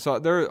agree. And so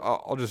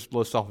I'll just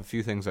list off a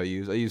few things I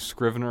use. I use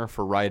Scrivener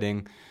for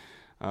writing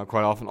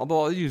quite often,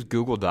 although I use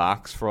Google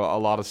Docs for a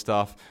lot of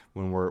stuff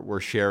when we're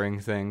sharing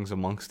things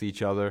amongst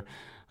each other.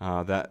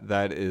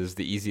 That is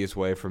the easiest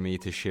way for me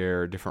to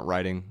share different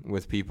writing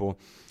with people.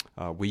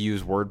 We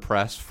use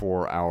WordPress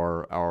for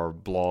our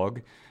blog,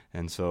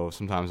 and so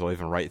sometimes I'll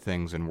even write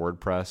things in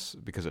WordPress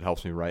because it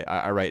helps me write.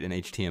 I write in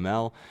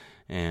HTML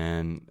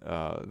and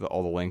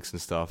all the links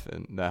and stuff,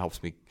 and that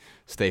helps me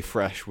stay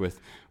fresh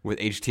with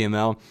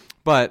HTML.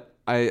 But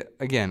I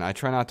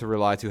try not to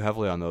rely too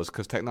heavily on those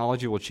because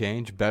technology will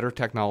change. Better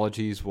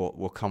technologies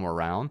will come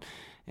around,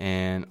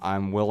 and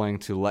I'm willing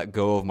to let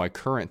go of my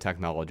current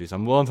technologies.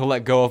 I'm willing to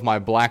let go of my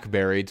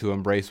BlackBerry to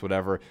embrace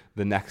whatever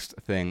the next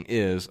thing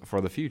is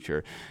for the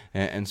future.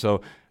 And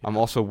so I'm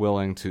also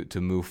willing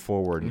to move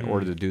forward. In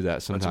order to do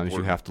that, sometimes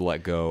you have to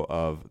let go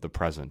of the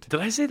present.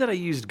 Did I say that I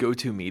used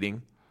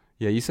GoToMeeting?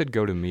 Yeah, you said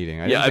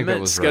GoToMeeting. I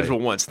meant Schedule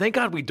Once. Thank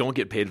God we don't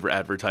get paid for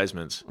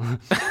advertisements. I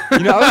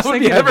was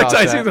thinking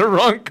advertising about that. The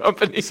wrong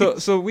company.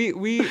 So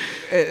we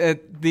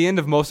at the end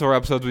of most of our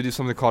episodes, we do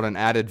something called an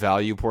added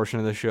value portion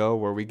of the show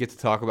where we get to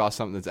talk about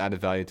something that's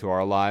added value to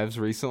our lives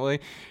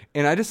recently.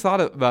 And I just thought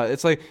about it.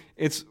 It's like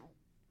it's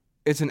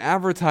an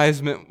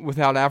advertisement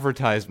without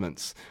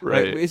advertisements.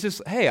 Right. It's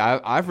just, hey,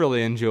 I've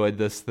really enjoyed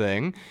this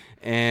thing.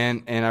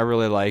 And I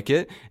really like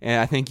it,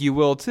 and I think you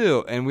will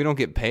too. And we don't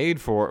get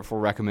paid for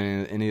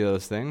recommending any of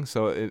those things,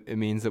 so it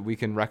means that we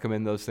can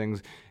recommend those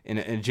things in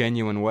a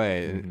genuine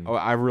way. Mm-hmm. Oh,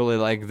 I really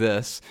like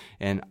this,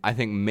 and I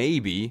think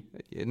maybe,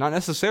 not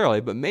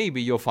necessarily, but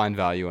maybe you'll find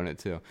value in it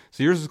too.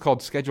 So yours is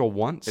called Schedule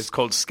Once? It's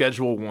called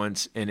Schedule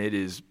Once, and it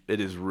is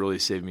really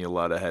saved me a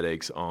lot of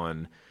headaches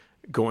on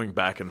going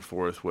back and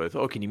forth with,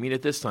 can you meet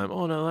at this time?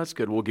 Oh, no, that's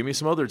good. Well, give me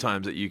some other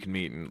times that you can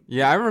meet.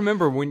 Yeah, I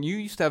remember when you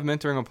used to have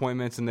mentoring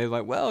appointments and they're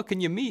like, well,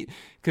 can you meet?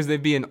 Because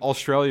they'd be in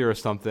Australia or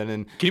something.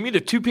 And can you meet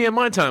at 2 p.m.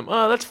 my time?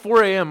 Oh, that's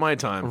 4 a.m. my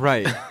time.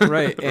 Right.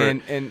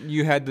 And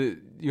you had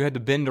to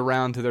bend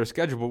around to their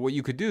schedule. But what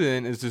you could do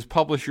then is just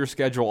publish your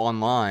schedule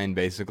online,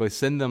 basically,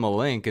 send them a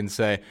link and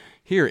say,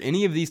 here,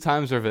 any of these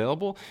times are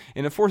available,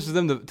 and it forces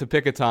them to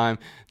pick a time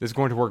that's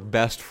going to work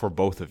best for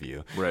both of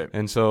you. Right.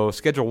 And so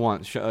Schedule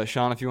Once.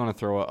 Sean, if you want to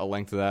throw a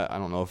link to that, I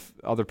don't know if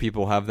other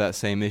people have that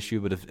same issue,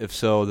 but if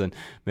so, then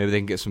maybe they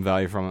can get some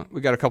value from it.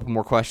 We got a couple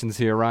more questions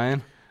here,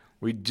 Ryan.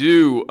 We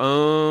do.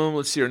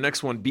 Let's see. Our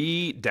next one,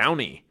 B.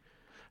 Downey.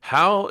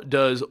 How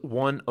does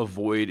one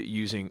avoid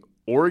using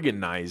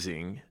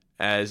organizing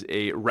as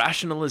a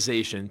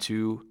rationalization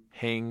to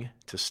hang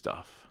to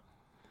stuff?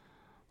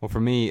 Well, for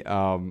me,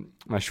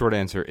 my short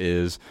answer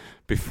is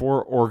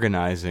before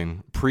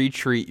organizing,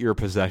 pre-treat your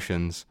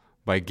possessions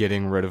by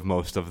getting rid of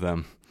most of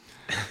them.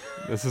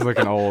 This is like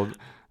an old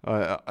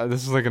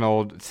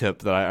tip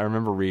that I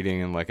remember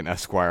reading in like an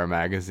Esquire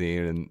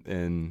magazine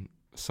and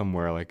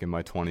somewhere like in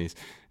my 20s.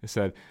 It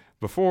said,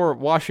 before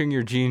washing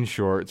your jean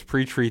shorts,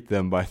 pre-treat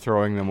them by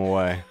throwing them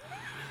away.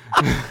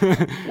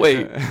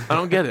 Wait, I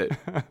don't get it.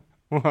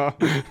 Well,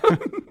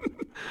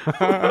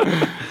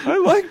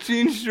 I like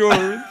jean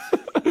shorts.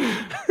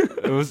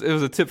 It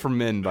was a tip for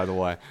men, by the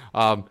way.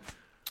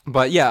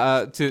 But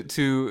yeah,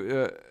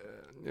 to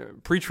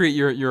pre-treat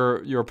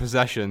your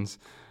possessions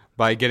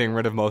by getting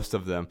rid of most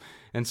of them.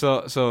 And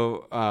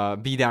so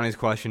B. Downey's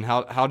question: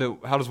 how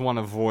does one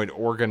avoid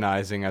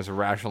organizing as a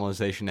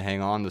rationalization to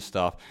hang on to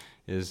stuff?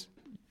 Is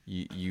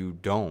you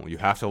don't. You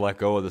have to let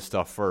go of the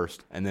stuff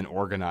first, and then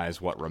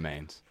organize what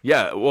remains.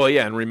 Yeah. Well,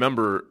 yeah, and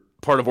remember,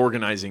 part of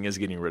organizing is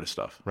getting rid of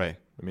stuff. Right.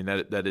 I mean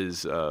that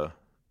is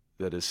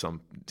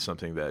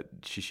something that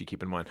she should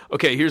keep in mind.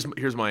 Okay,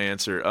 here's my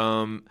answer.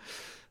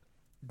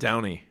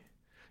 Downey,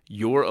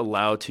 you're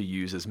allowed to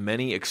use as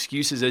many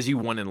excuses as you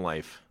want in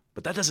life,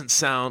 but that doesn't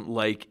sound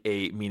like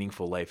a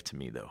meaningful life to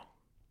me, though.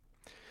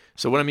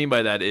 So what I mean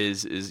by that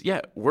is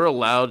yeah, we're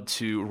allowed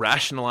to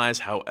rationalize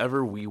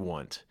however we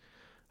want,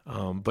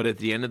 but at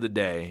the end of the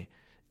day,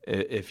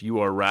 if you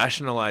are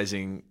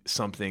rationalizing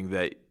something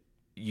that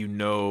you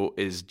know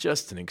is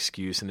just an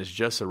excuse and is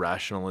just a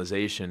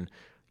rationalization,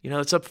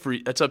 it's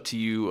up to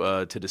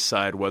you to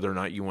decide whether or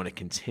not you want to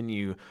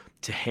continue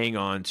to hang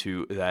on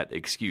to that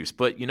excuse.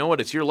 But you know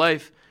what? It's your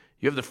life.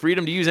 You have the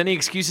freedom to use any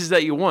excuses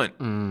that you want.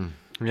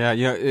 Yeah,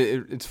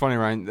 it's funny,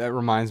 Ryan. That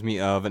reminds me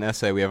of an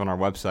essay we have on our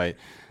website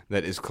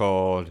that is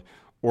called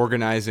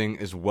 "Organizing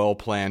is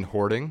Well-Planned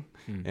Hoarding,"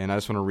 and I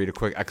just want to read a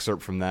quick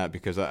excerpt from that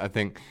because I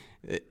think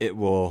it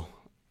will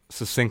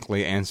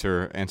succinctly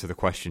answer the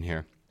question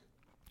here.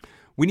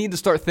 We need to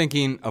start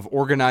thinking of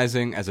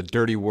organizing as a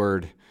dirty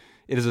word.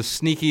 It is a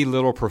sneaky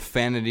little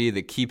profanity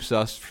that keeps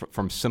us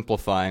from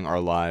simplifying our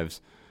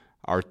lives.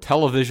 Our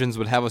televisions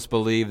would have us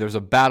believe there's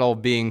a battle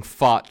being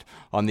fought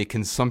on the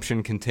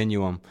consumption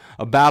continuum,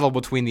 a battle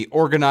between the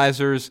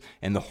organizers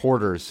and the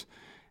hoarders.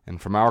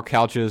 And from our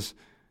couches,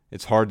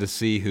 it's hard to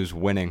see who's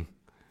winning.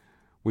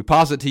 We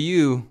posit to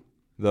you,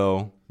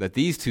 though, that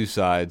these two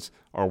sides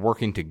are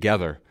working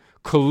together,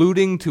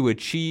 colluding to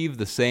achieve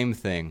the same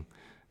thing,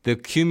 the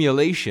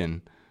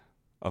accumulation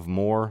of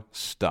more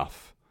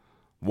stuff.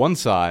 One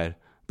side,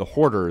 the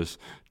hoarders,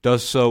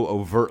 does so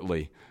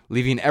overtly,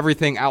 leaving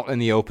everything out in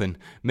the open,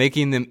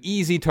 making them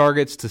easy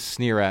targets to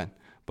sneer at.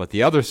 But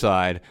the other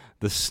side,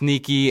 the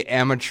sneaky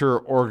amateur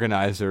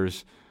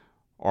organizers,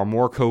 are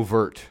more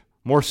covert,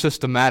 more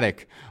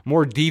systematic,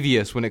 more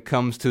devious when it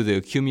comes to the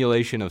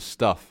accumulation of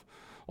stuff.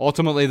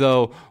 Ultimately,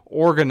 though,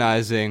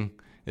 organizing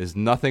is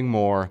nothing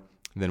more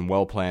than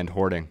well-planned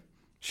hoarding.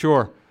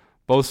 Sure,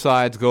 both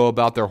sides go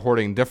about their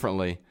hoarding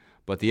differently,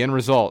 but the end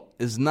result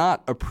is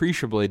not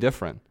appreciably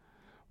different.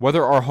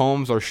 Whether our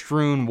homes are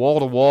strewn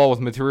wall-to-wall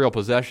with material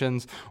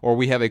possessions, or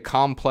we have a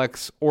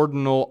complex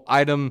ordinal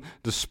item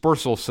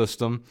dispersal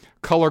system,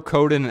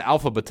 color-coded and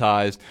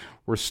alphabetized,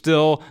 we're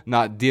still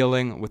not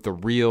dealing with the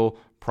real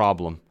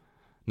problem.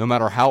 No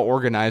matter how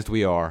organized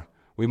we are,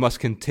 we must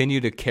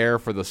continue to care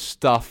for the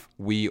stuff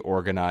we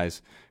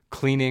organize,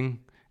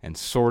 cleaning and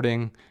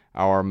sorting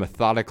our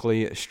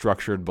methodically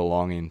structured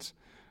belongings.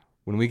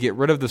 When we get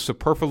rid of the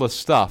superfluous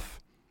stuff,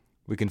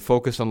 we can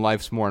focus on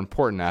life's more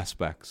important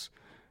aspects.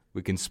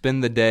 We can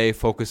spend the day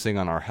focusing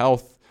on our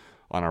health,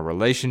 on our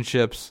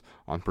relationships,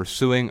 on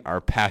pursuing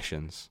our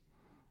passions.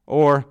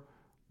 Or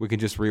we can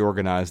just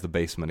reorganize the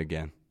basement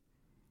again.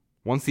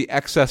 Once the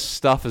excess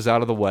stuff is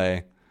out of the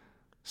way,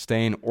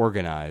 staying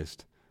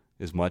organized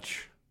is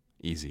much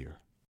easier.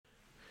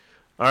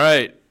 All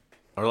right.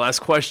 Our last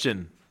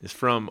question is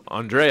from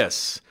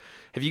Andreas.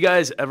 Have you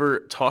guys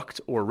ever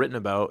talked or written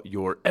about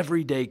your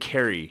everyday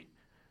carry,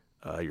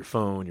 your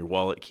phone, your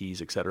wallet,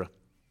 keys, etc.?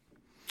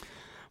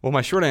 Well,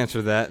 my short answer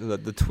to that,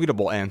 the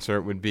tweetable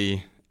answer, would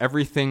be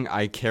everything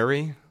I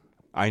carry,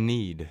 I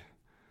need.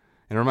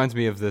 And it reminds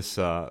me of this,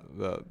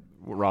 what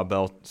Rob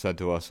Bell said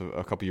to us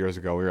a couple years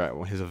ago. We were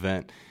at his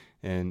event,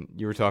 and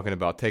you were talking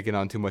about taking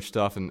on too much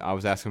stuff, and I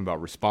was asking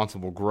about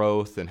responsible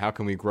growth and how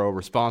can we grow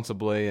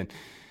responsibly, and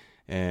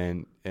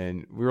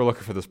we were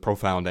looking for this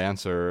profound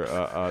answer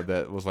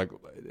that was like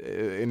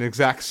an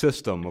exact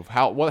system of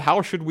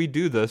how should we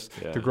do this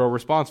to grow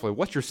responsibly?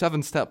 What's your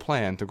 7-step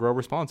plan to grow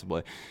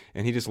responsibly?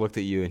 And he just looked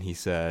at you and he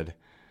said,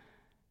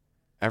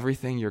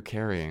 everything you're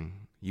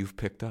carrying, you've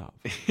picked up.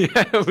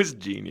 Yeah, it was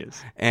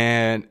genius.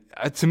 And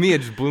to me,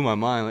 it just blew my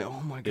mind. Like,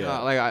 oh my God! Yeah.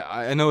 Like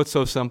I know it's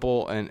so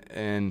simple,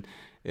 and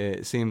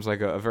it seems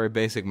like a very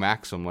basic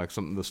maxim, like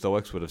something the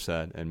Stoics would have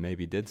said and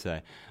maybe did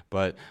say,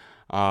 but.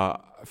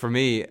 For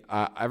me,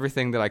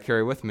 everything that I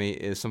carry with me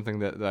is something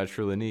that I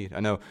truly need.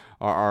 I know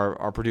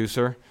our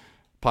producer,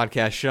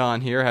 podcast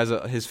Sean here, has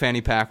his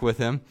fanny pack with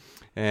him,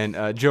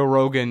 and Joe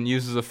Rogan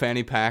uses a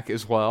fanny pack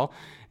as well,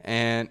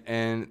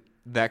 and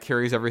that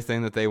carries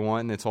everything that they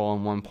want, and it's all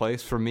in one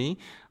place. For me,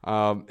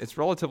 it's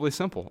relatively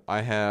simple.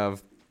 I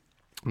have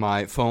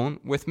my phone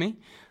with me.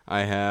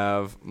 I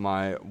have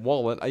my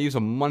wallet. I use a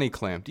money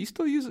clamp. Do you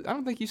still use it? I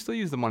don't think you still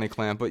use the money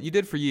clamp, but you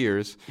did for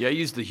years. Yeah, I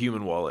use the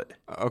human wallet.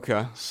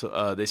 Okay.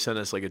 So they sent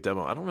us like a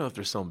demo. I don't know if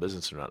they're still in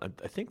business or not.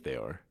 I think they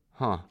are.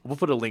 Huh. We'll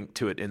put a link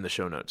to it in the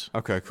show notes.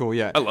 Okay, cool.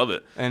 Yeah. I love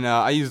it. And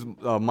I use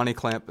money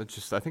clamp. I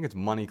think it's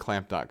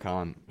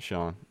moneyclamp.com,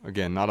 Sean.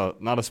 Again, not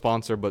a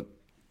sponsor, but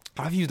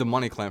I've used a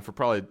money clamp for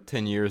probably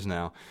 10 years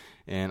now,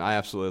 and I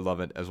absolutely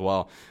love it as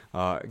well.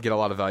 Get a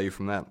lot of value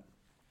from that.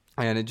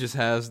 And it just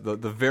has the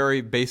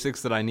very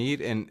basics that I need.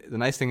 And the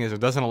nice thing is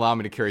it doesn't allow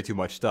me to carry too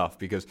much stuff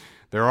because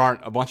there aren't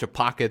a bunch of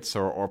pockets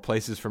or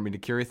places for me to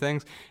carry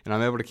things. And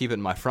I'm able to keep it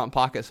in my front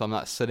pocket so I'm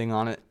not sitting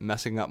on it,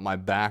 messing up my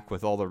back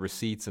with all the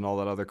receipts and all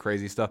that other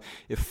crazy stuff.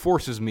 It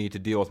forces me to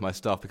deal with my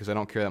stuff because I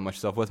don't carry that much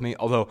stuff with me.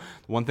 Although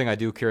one thing I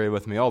do carry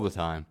with me all the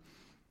time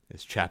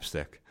is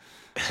chapstick.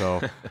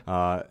 So,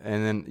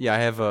 and then, I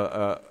have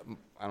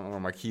I don't know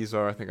where my keys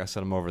are. I think I set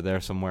them over there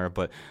somewhere.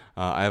 But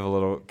I have a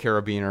little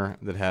carabiner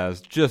that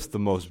has just the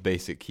most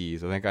basic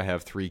keys. I think I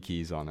have 3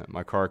 keys on it: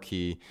 my car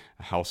key,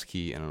 a house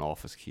key, and an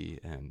office key,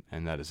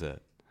 and that is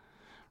it.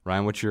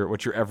 Ryan, what's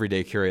your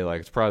everyday carry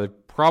like? It's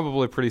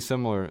probably pretty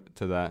similar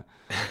to that.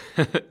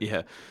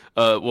 Yeah.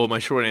 Well, my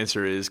short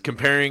answer is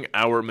comparing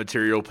our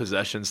material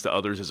possessions to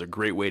others is a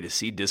great way to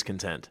see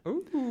discontent.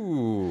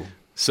 Ooh.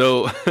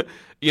 So,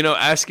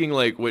 asking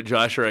like what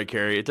Josh or I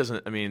carry, it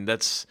doesn't. I mean,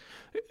 that's.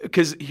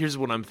 Because here's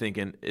what I'm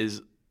thinking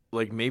is,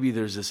 like, maybe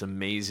there's this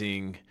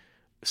amazing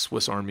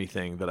Swiss Army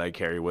thing that I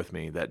carry with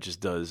me that just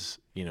does,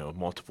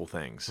 multiple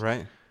things.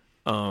 Right.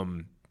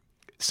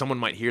 Someone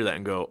might hear that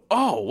and go,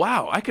 oh,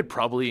 wow, I could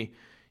probably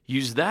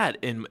use that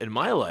in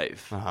my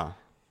life. Uh-huh.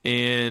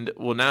 And,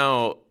 well,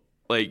 now,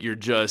 like, you're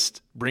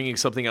just bringing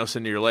something else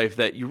into your life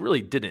that you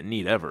really didn't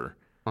need ever.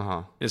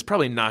 Uh-huh. It's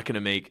probably not going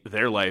to make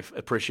their life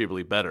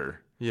appreciably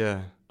better.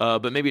 Yeah.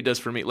 But maybe it does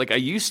for me. Like I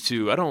used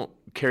to, I don't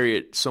carry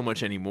it so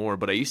much anymore,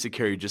 but I used to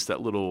carry just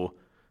that little,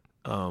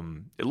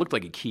 it looked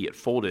like a key. It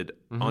folded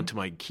onto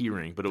my key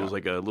ring, but it was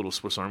like a little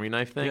Swiss Army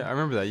knife thing. Yeah, I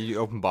remember that. You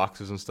open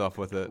boxes and stuff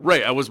with it.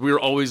 Right. We were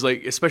always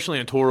like, especially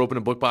on tour,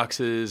 opening book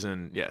boxes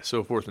and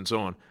so forth and so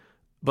on.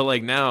 But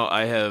like now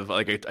I have,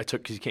 like I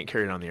took, because you can't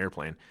carry it on the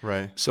airplane.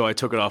 Right. So I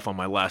took it off on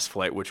my last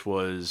flight, which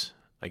was,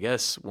 I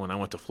guess, when I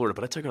went to Florida,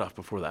 but I took it off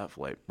before that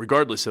flight.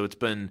 Regardless, so it's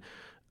been,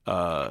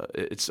 I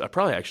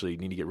probably actually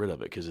need to get rid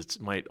of it because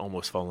it might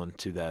almost fall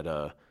into that,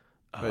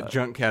 that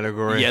junk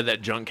category. Yeah,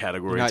 that junk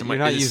category. You're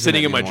not it's using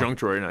sitting it in my anymore. junk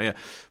drawer now. Yeah,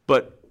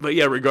 but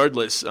yeah,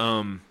 regardless,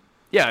 I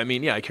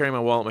carry my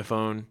wallet, my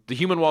phone. The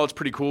human wallet's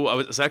pretty cool. I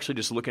was actually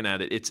just looking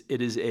at it.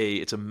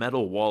 It's a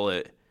metal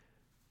wallet,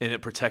 and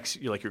it protects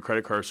your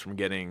credit cards from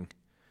getting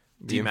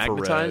The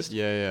demagnetized.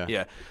 infrared.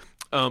 Yeah.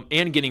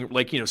 And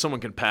getting someone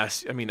can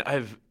pass. I mean,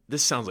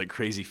 this sounds like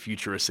crazy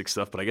futuristic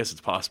stuff, but I guess it's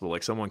possible.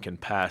 Like someone can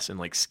pass and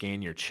like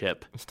scan your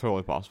chip. It's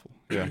totally possible.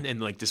 Yeah.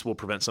 And like this will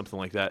prevent something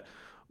like that.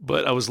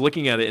 But I was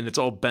looking at it and it's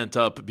all bent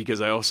up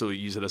because I also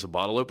use it as a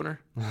bottle opener.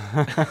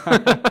 I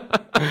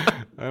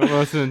don't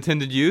know if it's an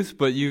intended use,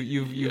 but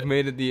you've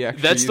made it the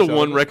extra. That's use the out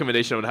one of it.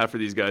 recommendation I would have for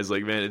these guys.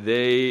 Like, man,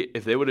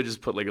 if they would have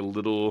just put like a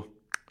little,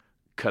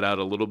 cut out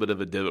a little bit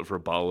of a divot for a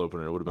bottle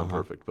opener, it would have been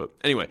perfect. But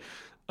anyway,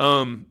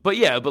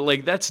 but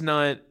like that's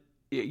not,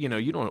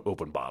 you don't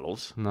open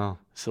bottles. No.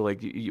 So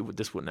like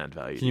this wouldn't add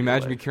value. Can you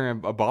imagine me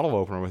carrying a bottle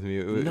opener with me?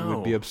 It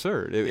would be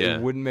absurd.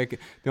 It wouldn't make it.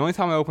 The only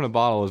time I open a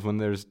bottle is when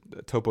there's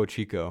Topo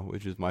Chico,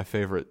 which is my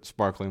favorite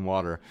sparkling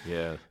water.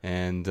 Yeah.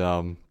 And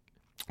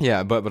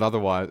but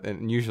otherwise,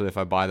 and usually if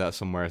I buy that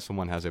somewhere,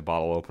 someone has a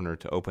bottle opener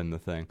to open the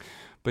thing.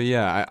 But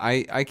yeah,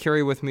 I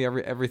carry with me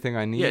everything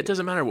I need. Yeah, it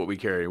doesn't matter what we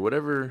carry.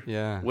 Whatever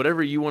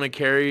you want to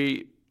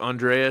carry,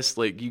 Andreas,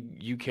 like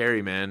you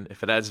carry, man.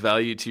 If it adds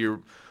value to your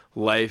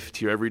life,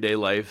 to your everyday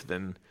life,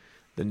 then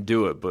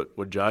do it. But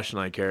what Josh and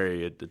I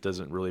carry, it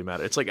doesn't really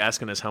matter. It's like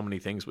asking us how many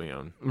things we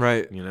own.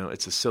 Right.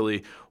 It's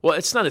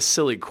it's not a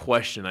silly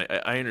question.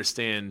 I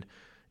understand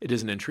it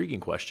is an intriguing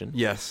question.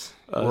 Yes.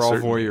 We're all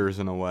voyeurs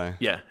in a way.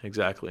 Yeah,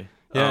 exactly.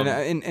 Yeah, but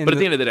at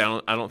the end of the day,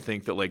 I don't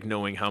think that like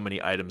knowing how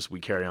many items we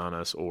carry on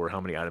us or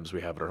how many items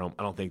we have at our home,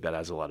 I don't think that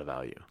adds a lot of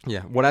value.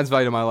 Yeah, what adds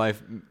value to my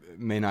life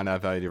may not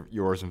add value to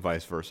yours and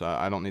vice versa.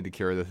 I don't need to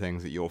carry the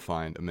things that you'll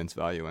find immense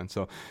value in.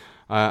 So,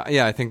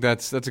 I think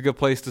that's a good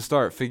place to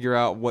start. Figure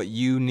out what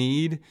you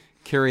need,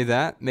 carry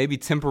that, maybe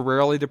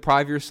temporarily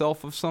deprive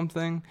yourself of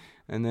something,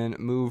 and then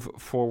move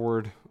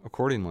forward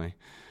accordingly.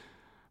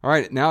 All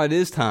right, now it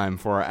is time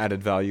for our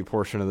added value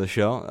portion of the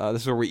show.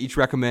 This is where we each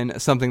recommend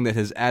something that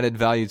has added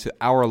value to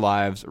our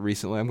lives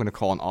recently. I'm going to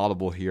call an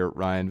audible here,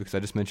 Ryan, because I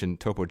just mentioned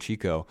Topo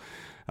Chico,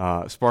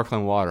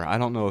 sparkling water. I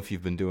don't know if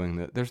you've been doing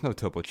that. There's no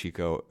Topo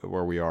Chico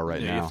where we are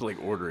right now. You have to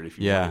like order it if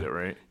you want it,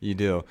 right? You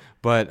do.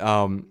 But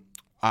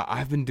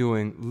I've been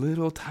doing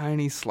little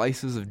tiny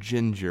slices of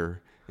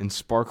ginger in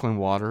sparkling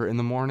water in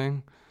the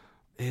morning.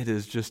 It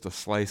is just a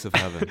slice of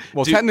heaven.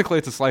 Well, technically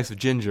it's a slice of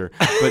ginger,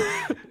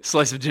 but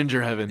slice of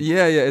ginger heaven.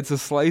 Yeah, it's a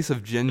slice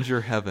of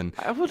ginger heaven.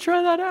 I will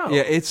try that out.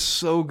 Yeah, it's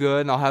so good,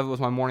 and I'll have it with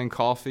my morning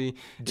coffee.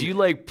 Do you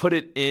like put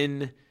it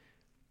in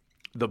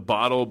the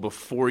bottle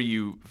before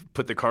you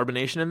put the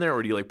carbonation in there,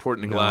 or do you like pour it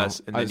in a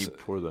glass and then you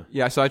pour the?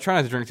 Yeah, so I try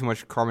not to drink too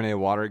much carbonated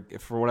water.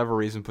 If for whatever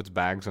reason, puts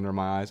bags under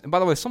my eyes. And by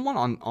the way, someone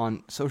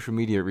on social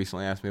media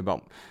recently asked me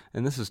about,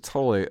 and this is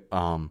totally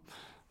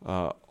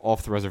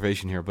off the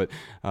reservation here, but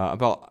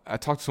I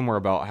talked somewhere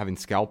about having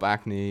scalp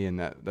acne, and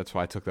that's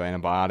why I took the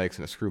antibiotics,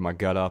 and it screwed my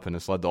gut up, and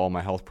it's led to all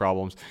my health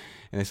problems.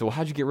 And they said, well,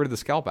 how'd you get rid of the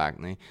scalp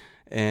acne?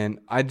 And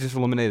I just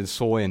eliminated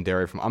soy and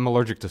dairy I'm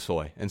allergic to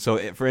soy. And so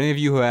for any of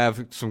you who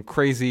have some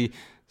crazy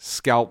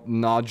scalp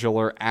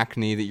nodular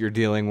acne that you're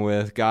dealing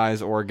with,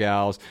 guys or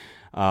gals,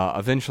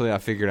 eventually I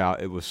figured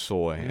out it was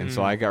soy. And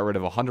so I got rid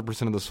of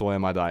 100% of the soy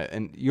in my diet.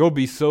 And you'll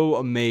be so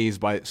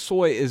amazed by it.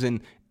 Soy is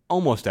in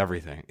almost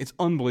everything. It's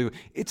unbelievable.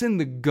 It's in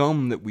the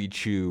gum that we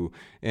chew.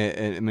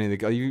 I mean,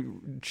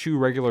 you chew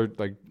regular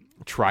like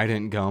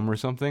Trident gum or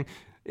something.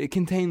 It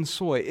contains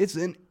soy. It's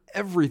in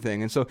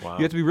everything. And so you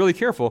have to be really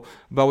careful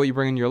about what you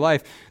bring in your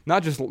life,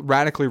 not just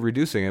radically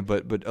reducing it,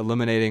 but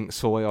eliminating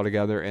soy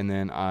altogether. And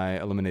then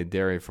I eliminated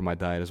dairy from my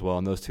diet as well.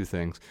 And those two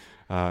things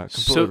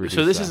so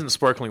this isn't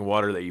sparkling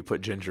water that you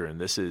put ginger in.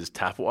 This is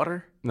tap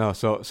water? No.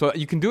 So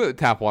you can do it with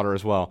tap water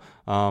as well.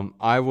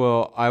 I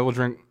will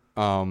drink.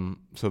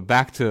 So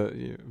back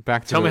to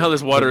Tell me how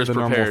this water is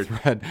prepared.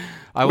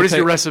 What is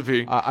your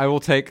recipe? I will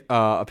take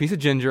a piece of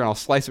ginger and I'll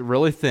slice it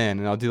really thin,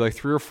 and I'll do like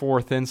 3 or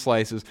 4 thin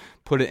slices,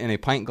 put it in a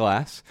pint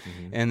glass,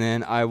 and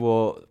then I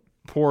will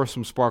pour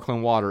some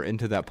sparkling water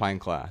into that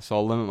pint glass. So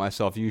I'll limit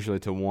myself usually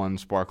to 1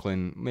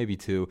 sparkling, maybe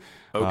 2.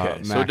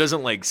 Okay, so it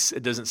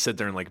doesn't sit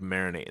there and like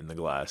marinate in the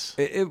glass.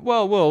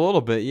 Well, a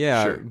little bit,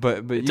 yeah. Sure.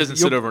 But it doesn't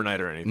sit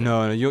overnight or anything.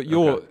 No,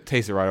 you'll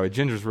taste it right away.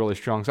 Ginger's really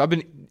strong. So I've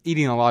been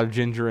eating a lot of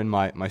ginger in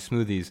my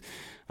smoothies.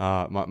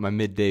 My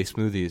midday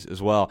smoothies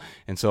as well.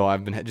 And so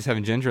I've been just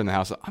having ginger in the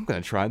house. I'm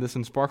going to try this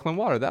in sparkling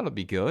water. That'll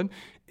be good.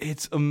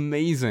 It's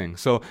amazing.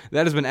 So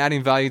that has been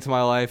adding value to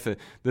my life.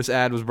 This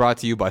ad was brought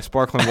to you by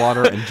Sparkling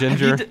Water and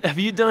Ginger. Have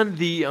you done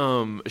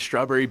the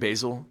strawberry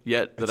basil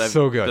yet?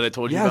 So good. That I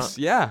told you about? Yes,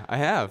 yeah, I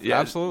have. Yeah.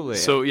 Absolutely.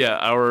 So yeah,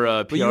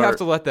 our PR. But you have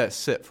to let that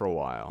sit for a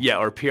while. Yeah,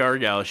 our PR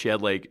gal, she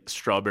had like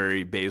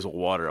strawberry basil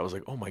water. I was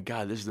like, oh my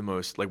God, this is the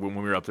most, like when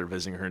we were up there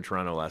visiting her in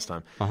Toronto last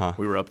time,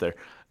 we were up there.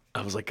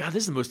 I was like, God,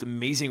 this is the most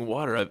amazing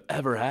water I've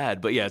ever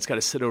had. But yeah, it's got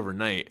to sit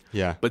overnight.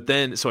 Yeah. But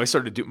then, so I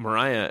started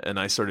Mariah and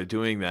I started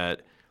doing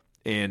that.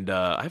 And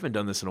I haven't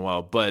done this in a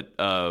while, but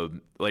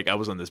like I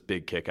was on this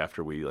big kick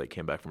after we like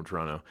came back from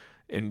Toronto.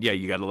 And yeah,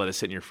 you got to let it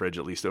sit in your fridge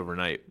at least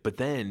overnight. But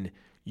then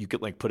you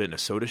could like put it in a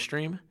soda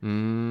stream,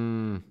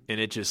 and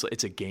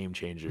it's a game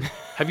changer.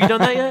 Have you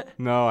done that yet?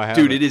 No, I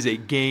haven't. Dude, it is a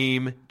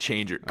game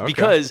changer.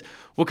 Okay.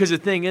 Because the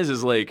thing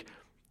is like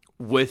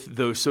with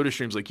those soda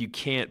streams, like you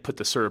can't put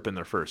the syrup in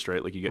there first,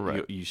 right? Like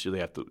you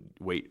usually have to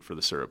wait for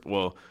the syrup.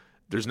 Well,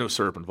 there's no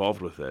syrup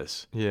involved with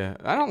this. Yeah,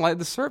 I don't like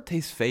the syrup.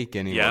 Tastes fake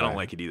anyway. Yeah, I don't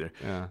like it either.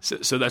 Yeah.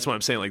 So that's what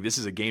I'm saying. Like this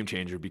is a game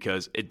changer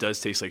because it does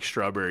taste like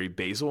strawberry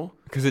basil.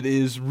 Because it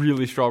is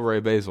really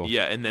strawberry basil.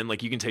 Yeah, and then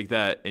like you can take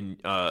that and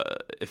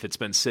if it's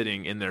been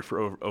sitting in there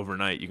for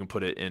overnight, you can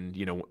put it in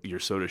your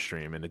soda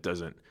stream and it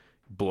doesn't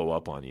blow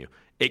up on you.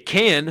 It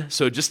can.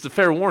 So just a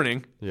fair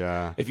warning.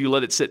 Yeah. If you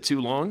let it sit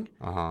too long,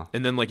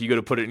 and then like you go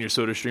to put it in your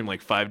soda stream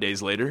like 5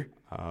 days later.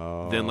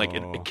 Then like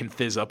it can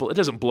fizz up. It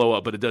doesn't blow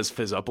up, but it does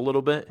fizz up a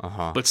little bit.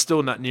 But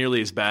still not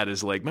nearly as bad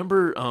as like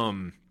remember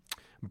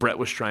Brett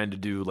was trying to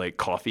do like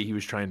coffee. He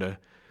was trying to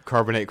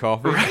carbonate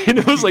coffee, right? And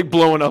it was like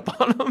blowing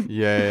up on him.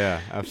 Yeah,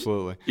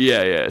 absolutely.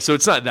 Yeah. So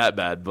it's not that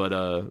bad, but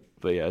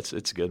yeah,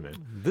 it's good, man.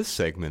 This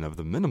segment of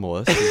The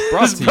Minimalist is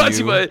brought to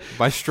you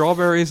by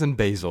strawberries and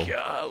basil.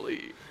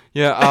 Golly.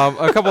 Yeah,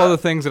 a couple other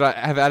things that I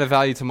have added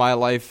value to my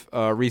life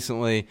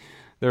recently.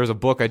 There's a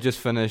book I just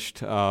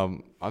finished.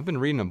 I've been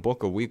reading a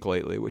book a week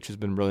lately, which has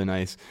been really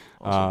nice.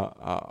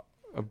 Awesome.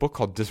 A book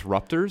called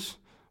Disruptors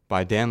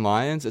by Dan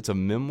Lyons. It's a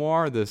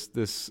memoir.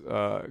 This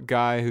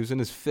guy who's in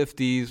his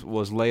 50s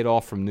was laid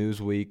off from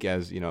Newsweek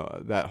as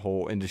that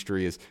whole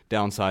industry is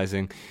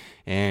downsizing,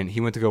 and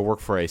he went to go work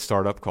for a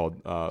startup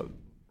called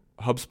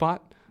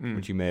HubSpot.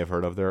 Which you may have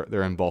heard of.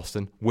 They're in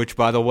Boston, which,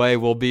 by the way,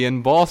 will be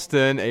in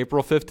Boston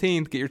April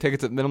 15th. Get your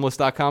tickets at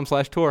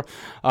minimalist.com/tour.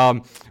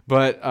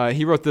 But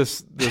he wrote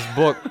this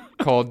book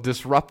called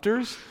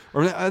Disruptors,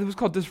 or it was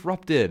called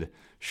Disrupted.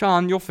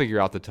 Sean, you'll figure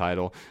out the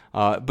title.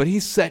 But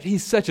he's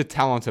such a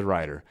talented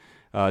writer.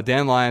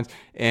 Dan Lyons,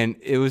 and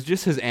it was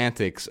just his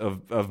antics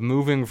of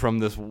moving from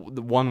this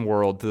one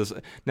world to this.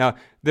 Now,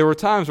 there were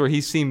times where he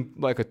seemed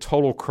like a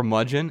total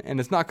curmudgeon, and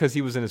it's not because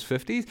he was in his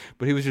 50s,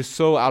 but he was just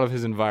so out of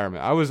his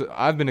environment.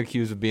 I've been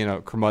accused of being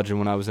a curmudgeon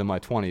when I was in my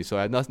 20s, so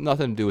it had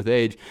nothing to do with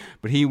age,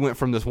 but he went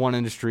from this one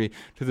industry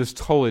to this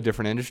totally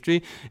different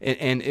industry,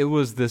 and it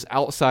was this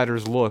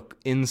outsider's look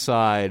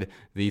inside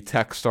the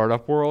tech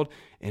startup world,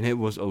 and it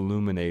was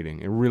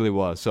illuminating. It really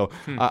was. So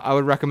I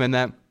would recommend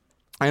that.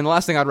 And the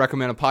last thing I'd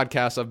recommend, a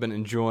podcast I've been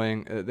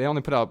enjoying. They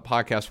only put out a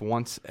podcast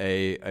once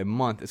a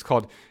month. It's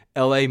called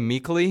L.A.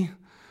 Meekly,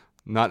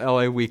 not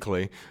L.A.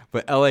 Weekly,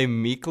 but L.A.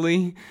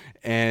 Meekly.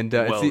 And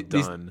it's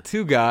these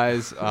two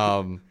guys,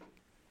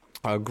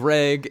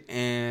 Greg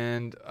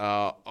and,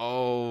 I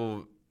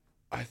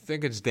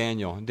think it's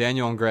Daniel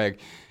and Greg.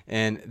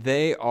 And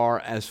they are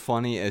as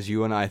funny as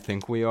you and I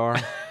think we are.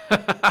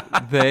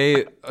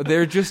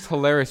 They're just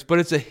hilarious. But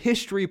it's a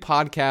history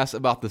podcast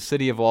about the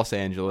city of Los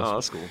Angeles. Oh,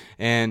 that's cool.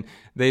 And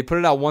they put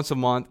it out once a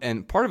month,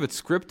 and part of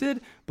it's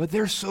scripted, but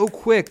they're so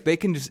quick. They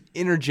can just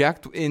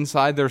interject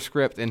inside their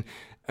script, and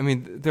I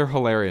mean, they're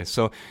hilarious.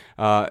 So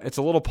it's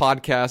a little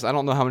podcast. I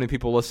don't know how many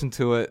people listen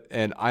to it,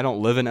 and I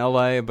don't live in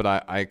L.A.,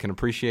 but I can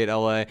appreciate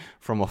L.A.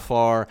 from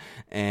afar,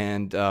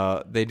 and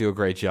they do a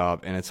great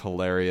job, and it's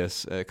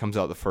hilarious. It comes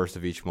out the first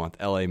of each month,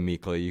 L.A.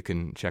 Meekly. You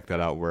can check that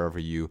out wherever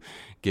you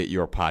get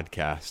your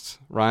podcasts.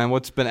 Ryan,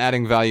 what's been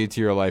adding value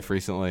to your life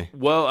recently?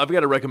 Well, I've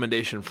got a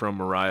recommendation from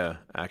Mariah,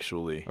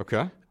 actually.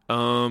 Okay.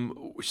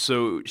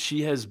 So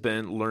she has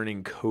been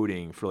learning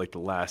coding for like the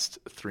last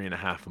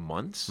 3.5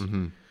 months.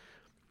 Mm-hmm.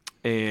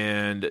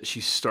 And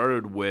she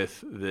started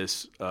with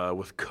this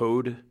with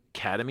Code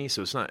Academy.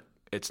 So it's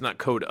not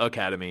Code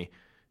Academy.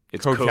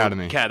 It's Code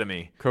Academy.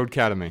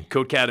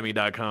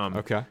 Codecademy.com.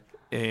 Okay.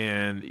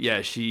 And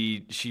yeah,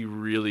 she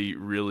really,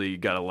 really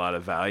got a lot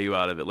of value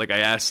out of it. Like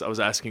I was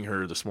asking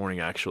her this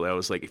morning, actually, I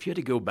was like, if you had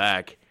to go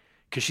back,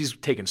 because she's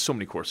taken so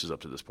many courses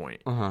up to this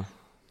point.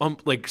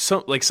 Like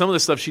some of the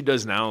stuff she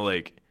does now,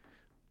 like,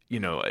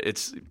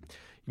 it's.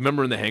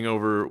 Remember in The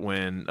Hangover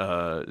when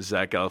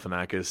Zach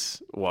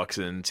Galifianakis walks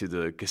into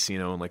the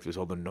casino and like there's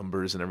all the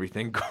numbers and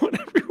everything going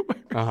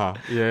everywhere.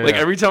 Yeah. Like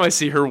every time I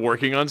see her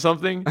working on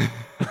something, like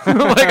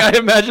I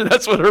imagine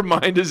that's what her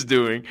mind is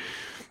doing.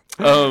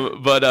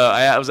 But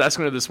I was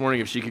asking her this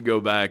morning if she could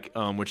go back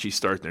when she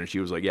starts there, and she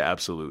was like, "Yeah,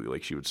 absolutely."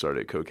 Like she would start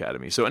at Code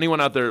Academy. So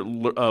anyone out there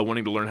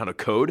wanting to learn how to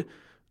code,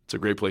 it's a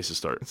great place to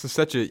start. It's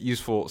such a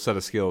useful set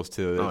of skills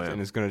too, and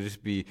it's going to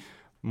just be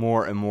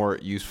more and more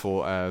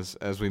useful as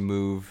we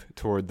move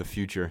toward the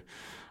future.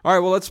 All right,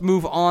 well, let's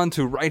move on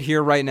to Right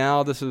Here, Right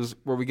Now. This is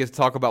where we get to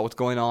talk about what's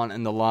going on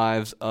in the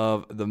lives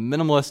of the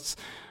minimalists.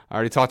 I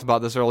already talked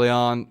about this early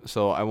on,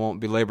 so I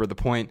won't belabor the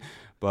point,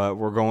 but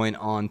we're going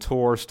on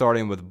tour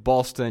starting with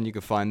Boston. You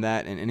can find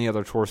that and any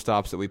other tour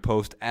stops that we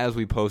post as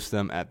we post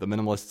them at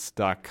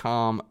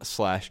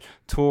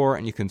theminimalists.com/tour,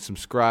 and you can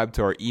subscribe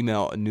to our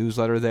email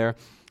newsletter there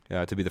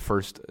to be the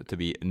first to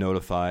be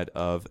notified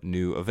of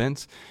new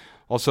events.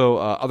 Also,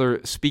 other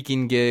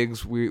speaking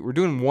gigs. We're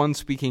doing one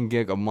speaking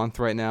gig a month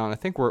right now, and I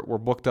think we're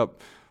booked up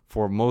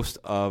for most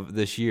of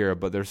this year,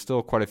 but there's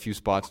still quite a few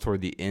spots toward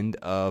the end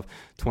of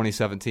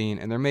 2017,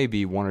 and there may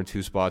be one or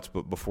two spots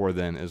but before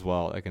then as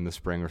well, like in the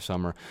spring or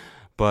summer.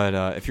 But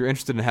if you're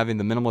interested in having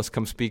the Minimalists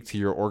come speak to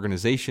your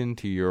organization,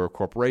 to your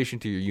corporation,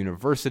 to your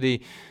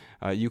university,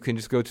 you can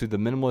just go to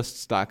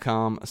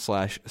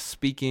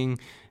theminimalists.com/speaking,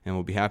 and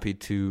we'll be happy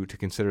to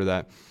consider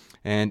that.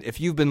 And if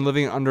you've been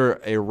living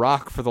under a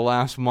rock for the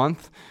last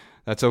month,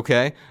 that's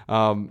okay.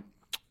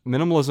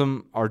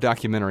 Minimalism, our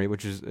documentary,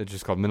 which is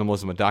just called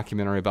Minimalism, a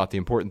documentary about the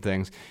important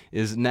things,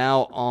 is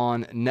now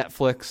on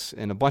Netflix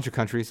in a bunch of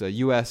countries,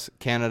 US,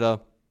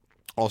 Canada,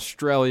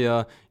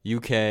 Australia,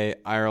 UK,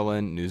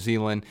 Ireland, New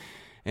Zealand.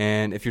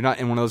 And if you're not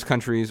in one of those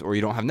countries or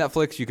you don't have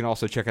Netflix, you can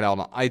also check it out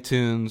on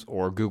iTunes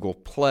or Google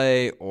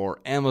Play or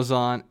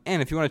Amazon.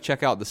 And if you want to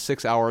check out the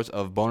 6 hours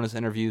of bonus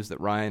interviews that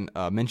Ryan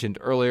mentioned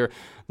earlier,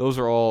 those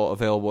are all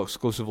available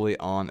exclusively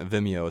on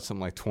Vimeo. It's something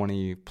like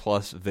 20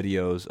 plus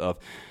videos of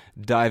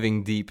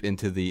diving deep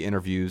into the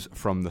interviews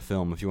from the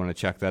film if you want to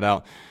check that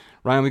out.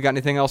 Ryan, we got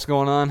anything else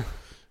going on?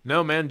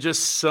 No, man,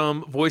 just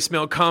some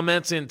voicemail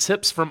comments and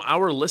tips from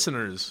our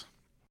listeners.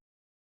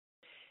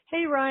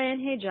 Hey, Ryan.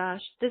 Hey,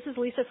 Josh. This is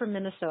Lisa from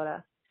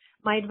Minnesota.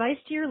 My advice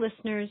to your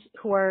listeners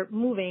who are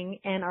moving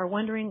and are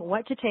wondering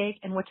what to take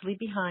and what to leave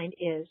behind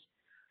is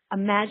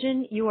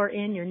imagine you are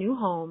in your new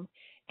home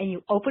and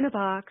you open a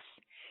box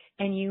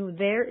and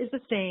there is the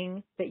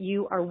thing that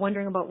you are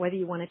wondering about whether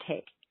you want to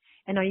take.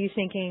 And are you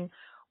thinking,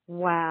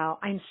 wow,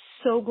 I'm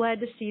so glad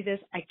to see this.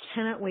 I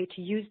cannot wait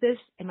to use this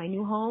in my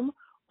new home.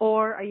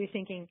 Or are you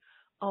thinking,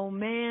 oh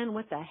man,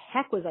 what the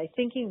heck was I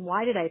thinking?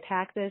 Why did I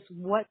pack this?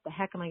 What the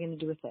heck am I going to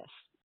do with this?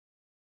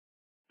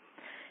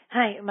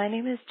 Hi, my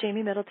name is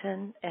Jamie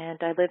Middleton,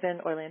 and I live in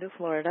Orlando,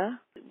 Florida.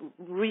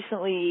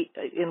 Recently,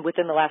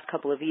 within the last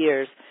couple of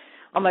years,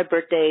 on my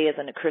birthday and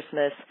then at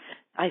Christmas,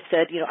 I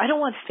said, I don't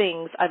want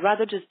things. I'd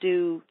rather just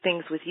do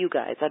things with you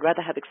guys. I'd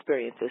rather have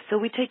experiences. So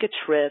we take a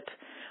trip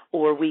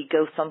or we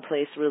go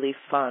someplace really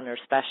fun or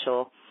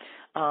special.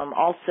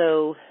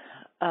 Also,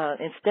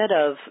 instead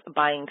of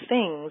buying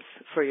things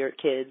for your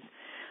kids,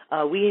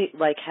 we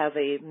have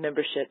a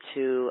membership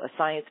to a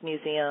science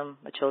museum,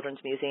 a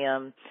children's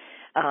museum.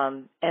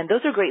 And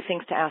those are great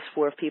things to ask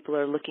for if people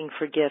are looking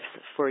for gifts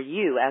for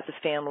you as a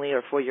family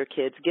or for your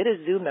kids. Get a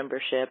zoo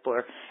membership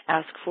or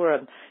ask for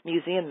a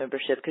museum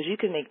membership because you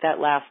can make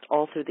that last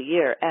all through the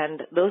year.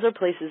 And those are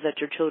places that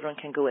your children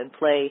can go and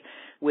play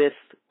with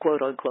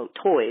quote-unquote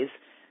toys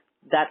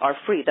that are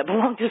free, that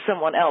belong to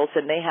someone else,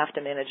 and they have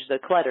to manage the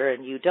clutter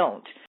and you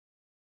don't.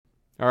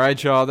 All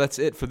right, y'all, that's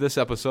it for this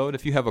episode.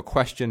 If you have a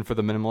question for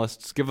the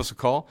Minimalists, give us a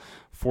call,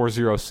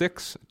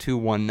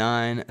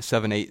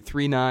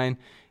 406-219-7839.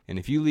 And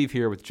if you leave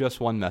here with just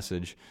one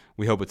message,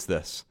 we hope it's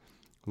this: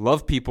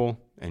 love people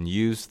and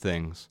use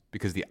things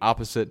because the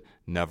opposite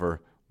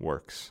never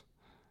works.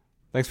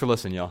 Thanks for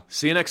listening, y'all.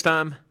 See you next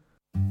time.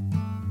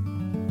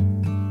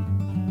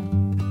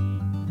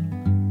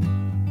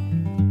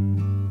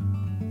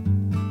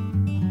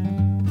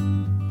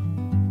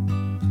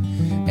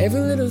 Every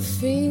little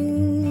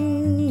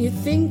thing you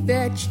think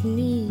that you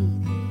need,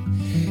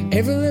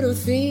 every little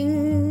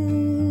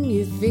thing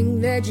you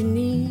think that you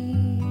need,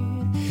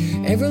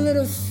 every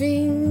little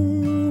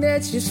thing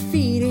that's just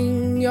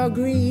feeding your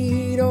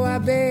greed. Oh, I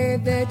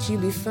bet that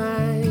you'd be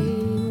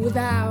fine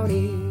without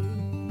it.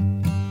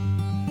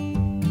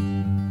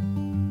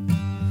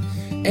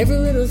 Every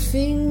little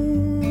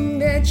thing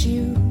that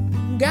you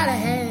gotta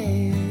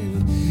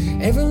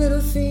have, every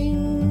little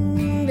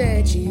thing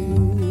that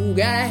you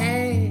gotta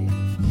have,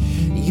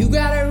 you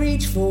gotta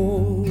reach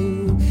for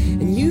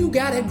and you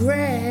gotta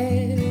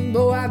grab.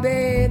 Oh, I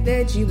bet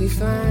that you'd be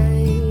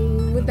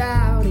fine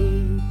without it.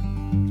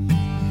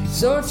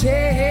 So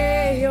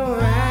tear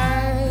your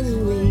eyes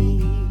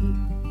away,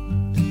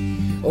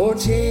 or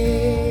tear